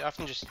 because I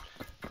often just,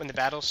 when the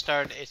battles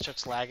start, it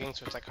starts lagging,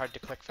 so it's like hard to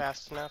click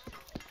fast enough.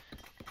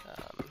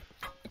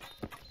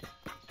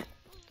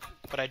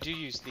 But I do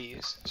use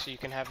these, so you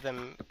can have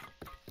them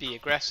be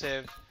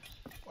aggressive,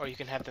 or you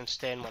can have them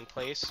stay in one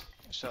place.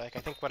 So like I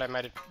think what I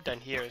might have done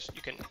here is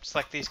you can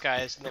select these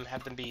guys and then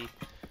have them be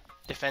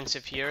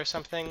defensive here or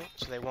something,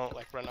 so they won't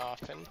like run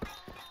off and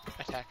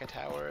attack a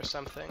tower or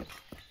something.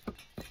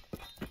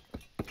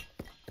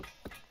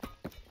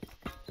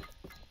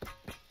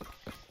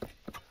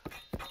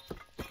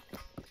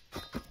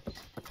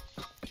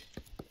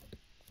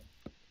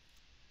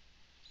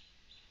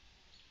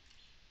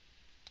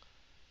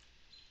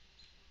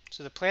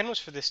 So the plan was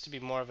for this to be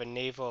more of a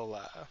naval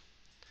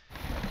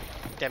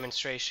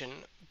demonstration,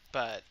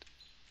 but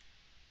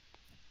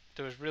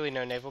there was really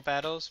no naval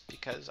battles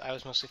because I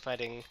was mostly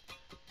fighting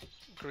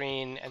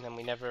green, and then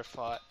we never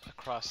fought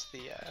across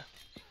the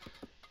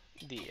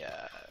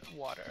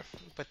water.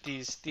 But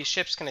these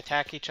ships can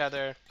attack each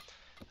other.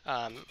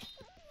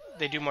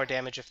 They do more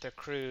damage if they're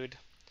crewed,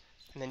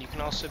 and then you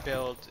can also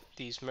build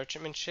these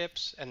merchantman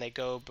ships, and they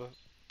go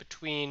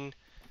between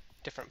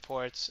different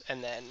ports,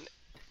 and then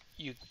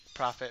you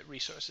profit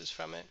resources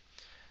from it.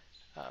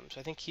 So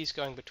I think he's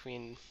going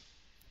between,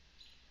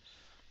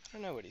 I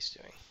don't know what he's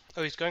doing.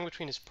 Oh, he's going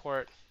between his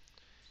port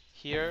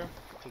here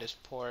and his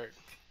port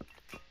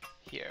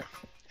here.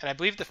 And I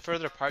believe the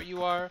further apart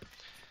you are,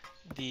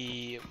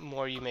 the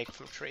more you make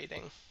from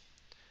trading.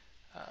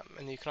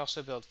 And you can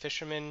also build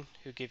fishermen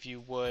who give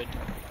you wood,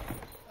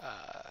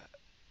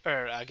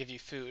 or give you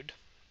food.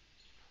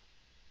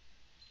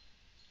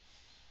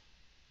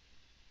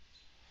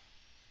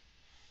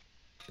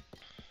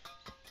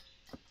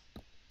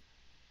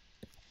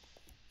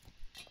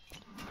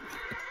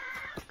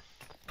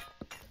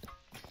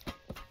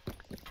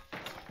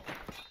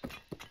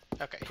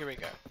 Okay, here we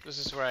go. This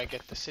is where I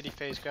get the city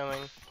phase going.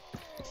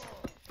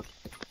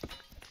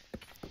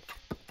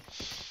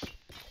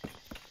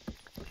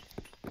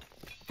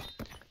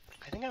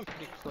 I think I'm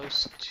pretty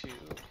close to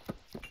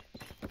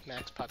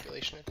max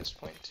population at this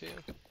point too.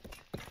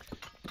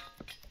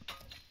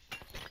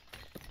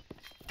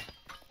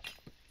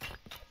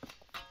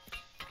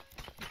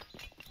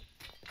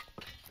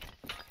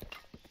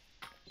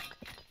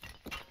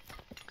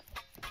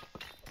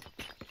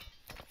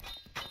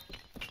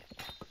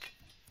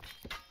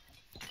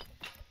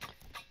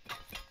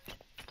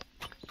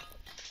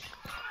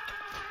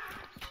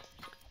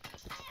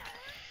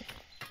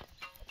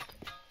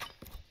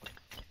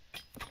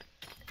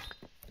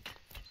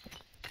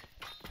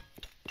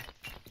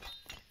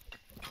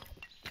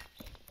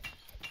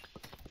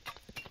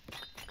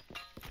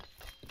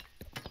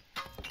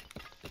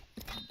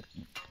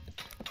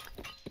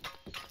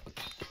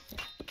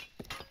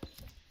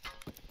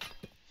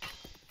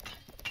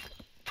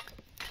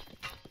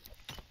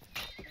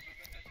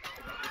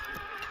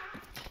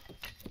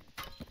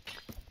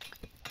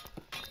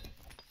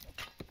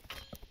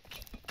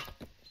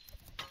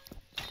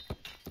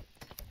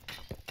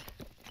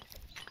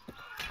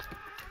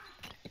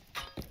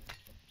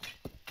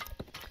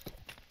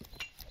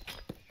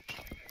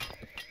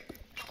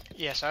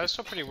 Yeah, so I was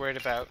still pretty worried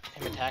about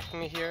him attacking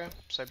me here,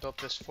 so I built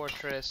this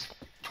fortress,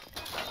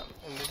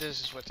 and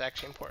this is what's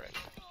actually important,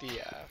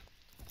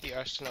 the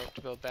arsenal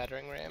to build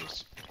battering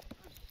rams.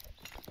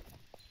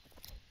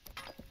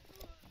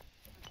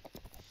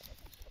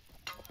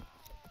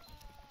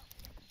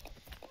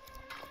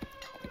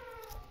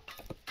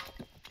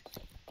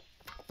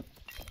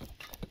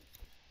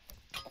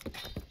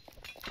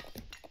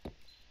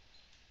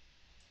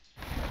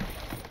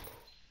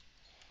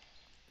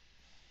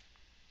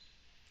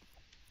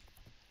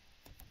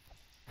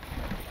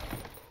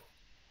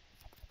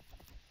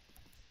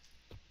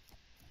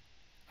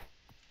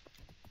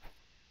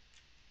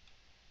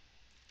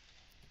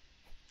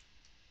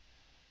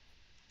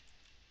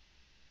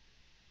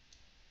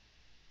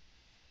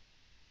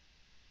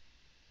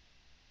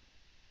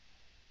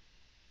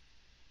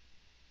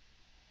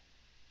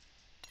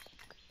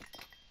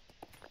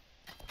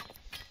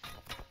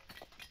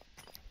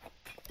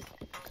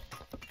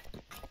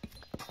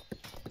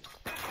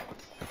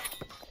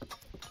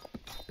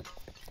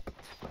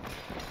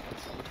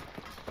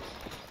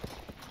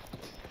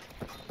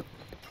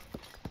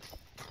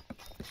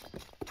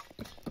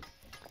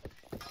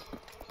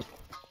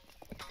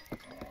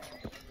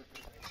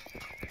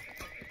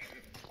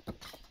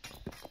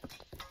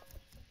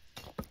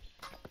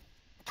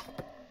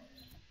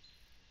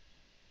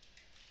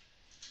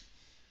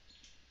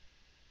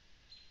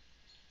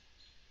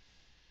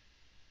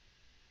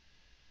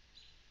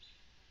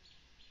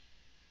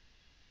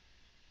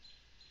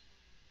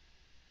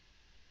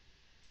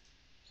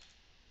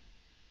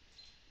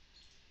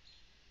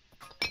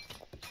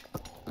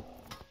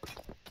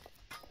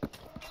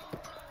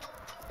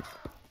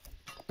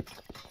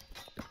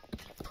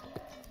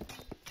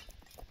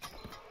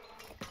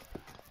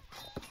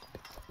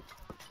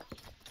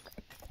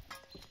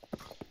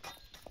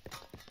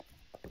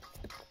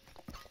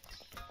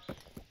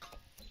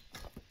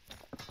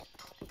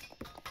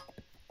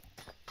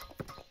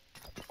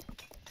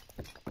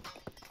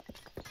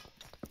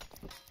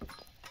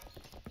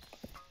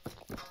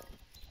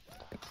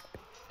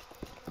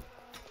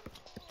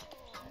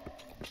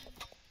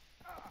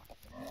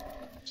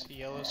 So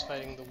yellow's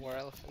fighting the war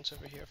elephants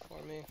over here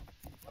for me.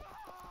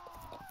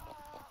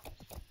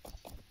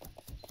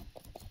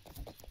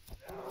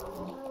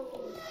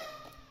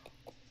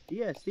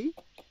 BSD?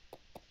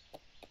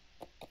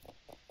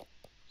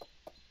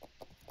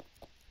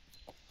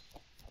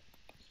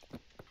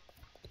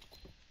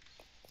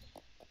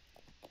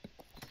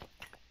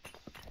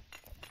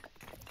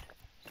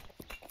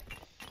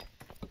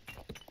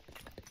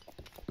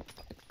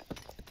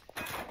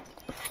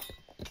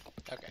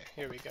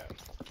 here we go.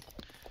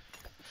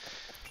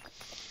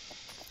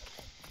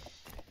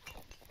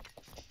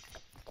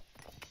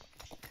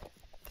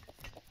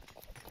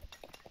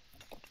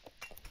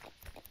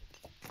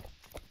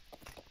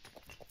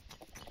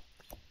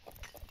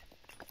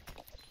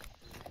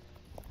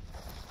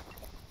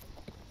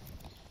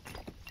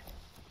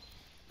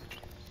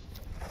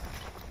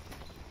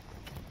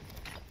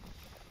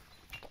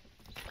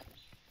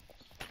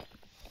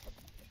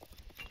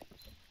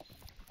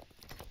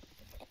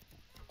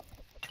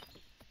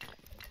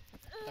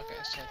 Okay,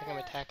 so I think I'm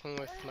attacking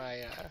with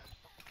my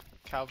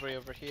cavalry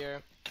over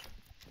here.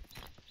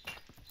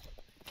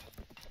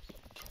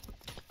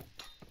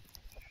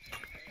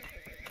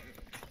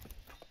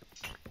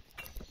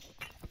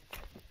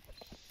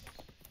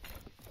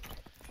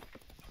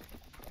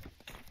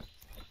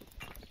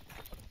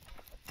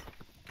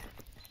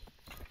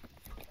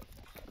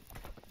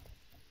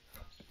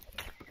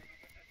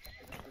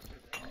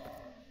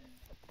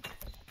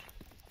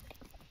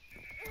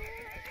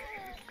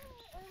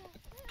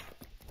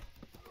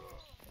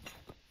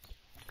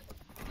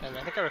 And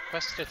I think I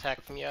requested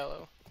attack from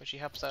yellow, which he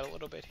helps out a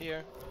little bit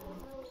here.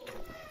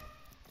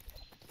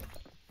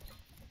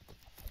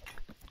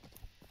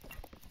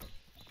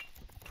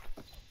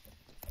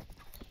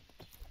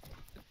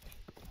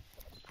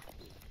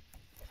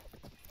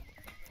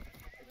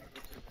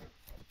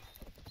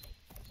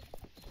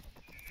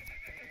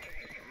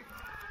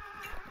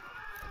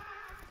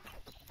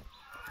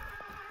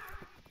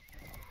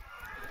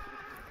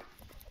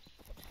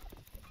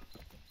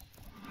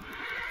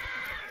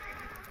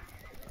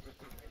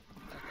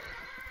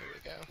 Here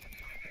we go.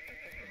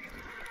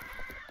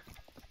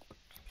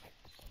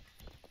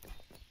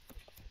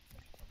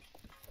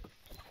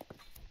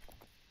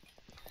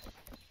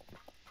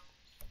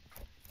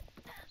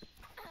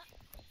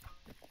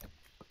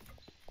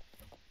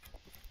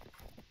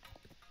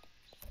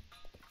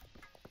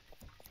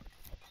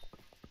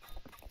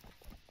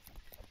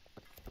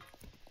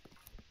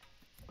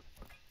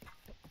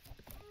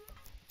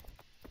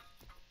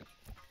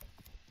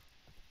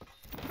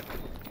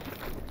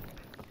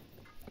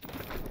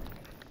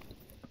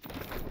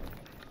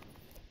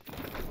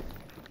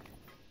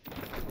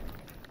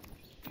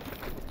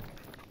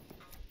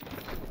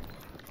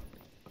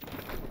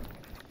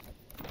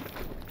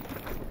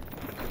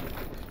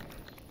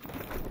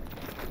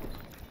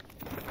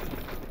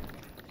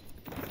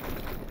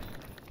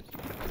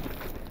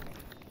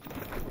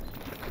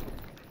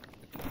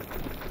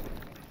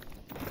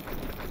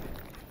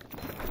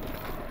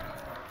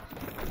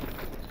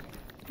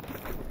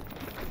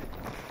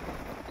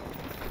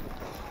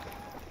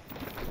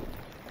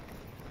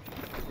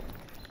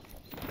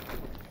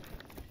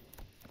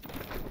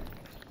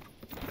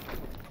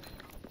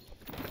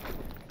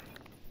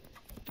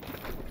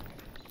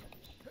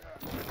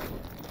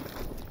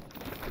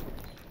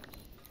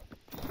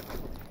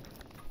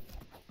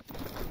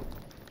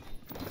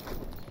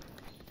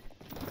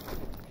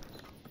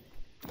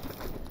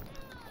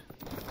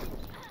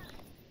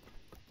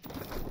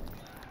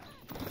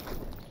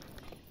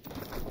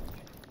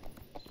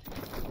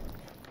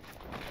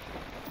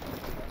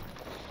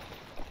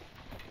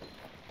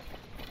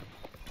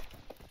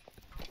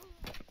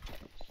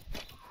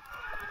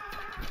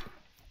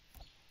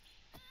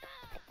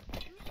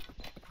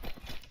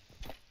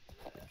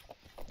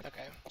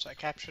 Okay, so I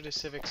captured a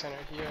civic center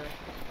here.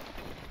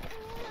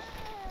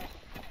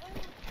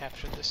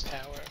 Captured this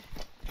tower.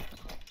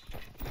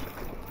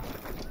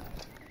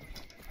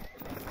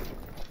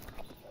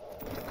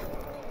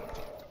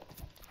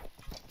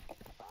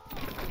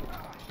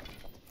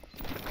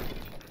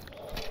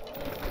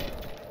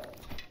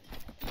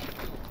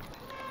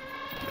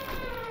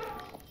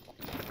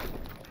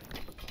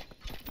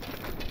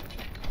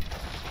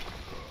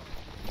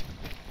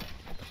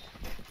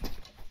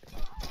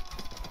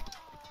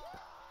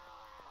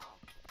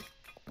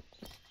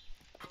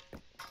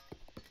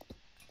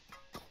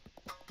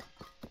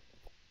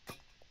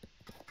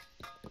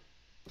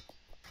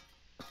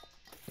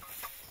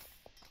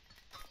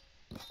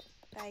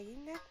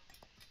 Paine,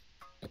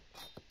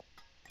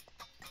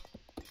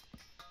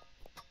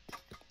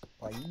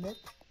 Paine,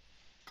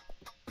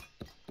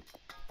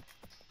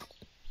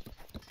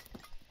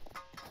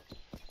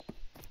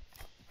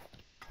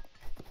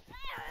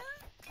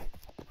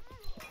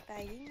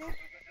 Paine,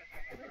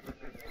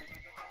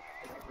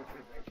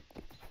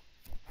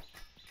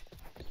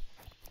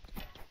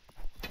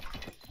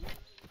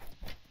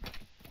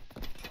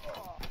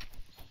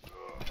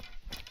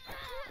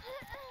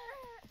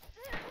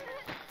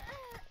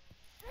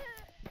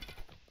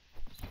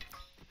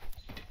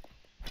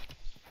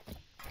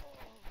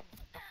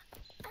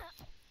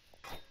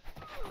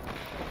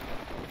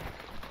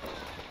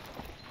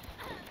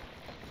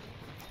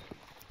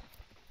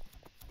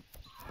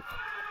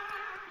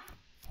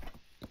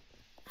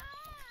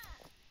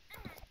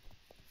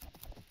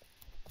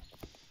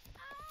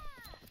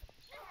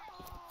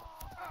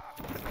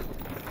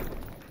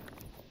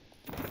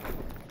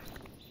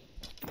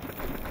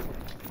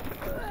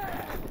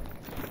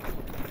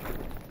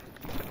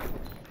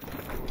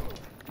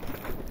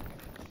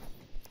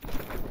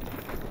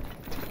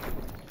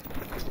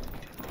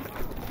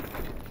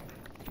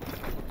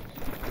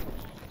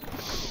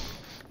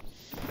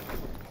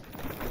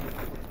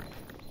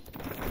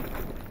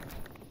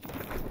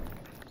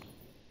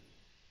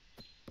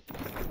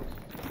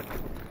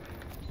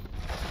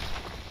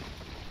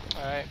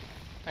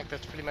 Like,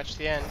 that's pretty much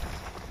the end.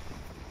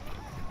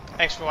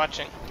 Thanks for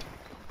watching.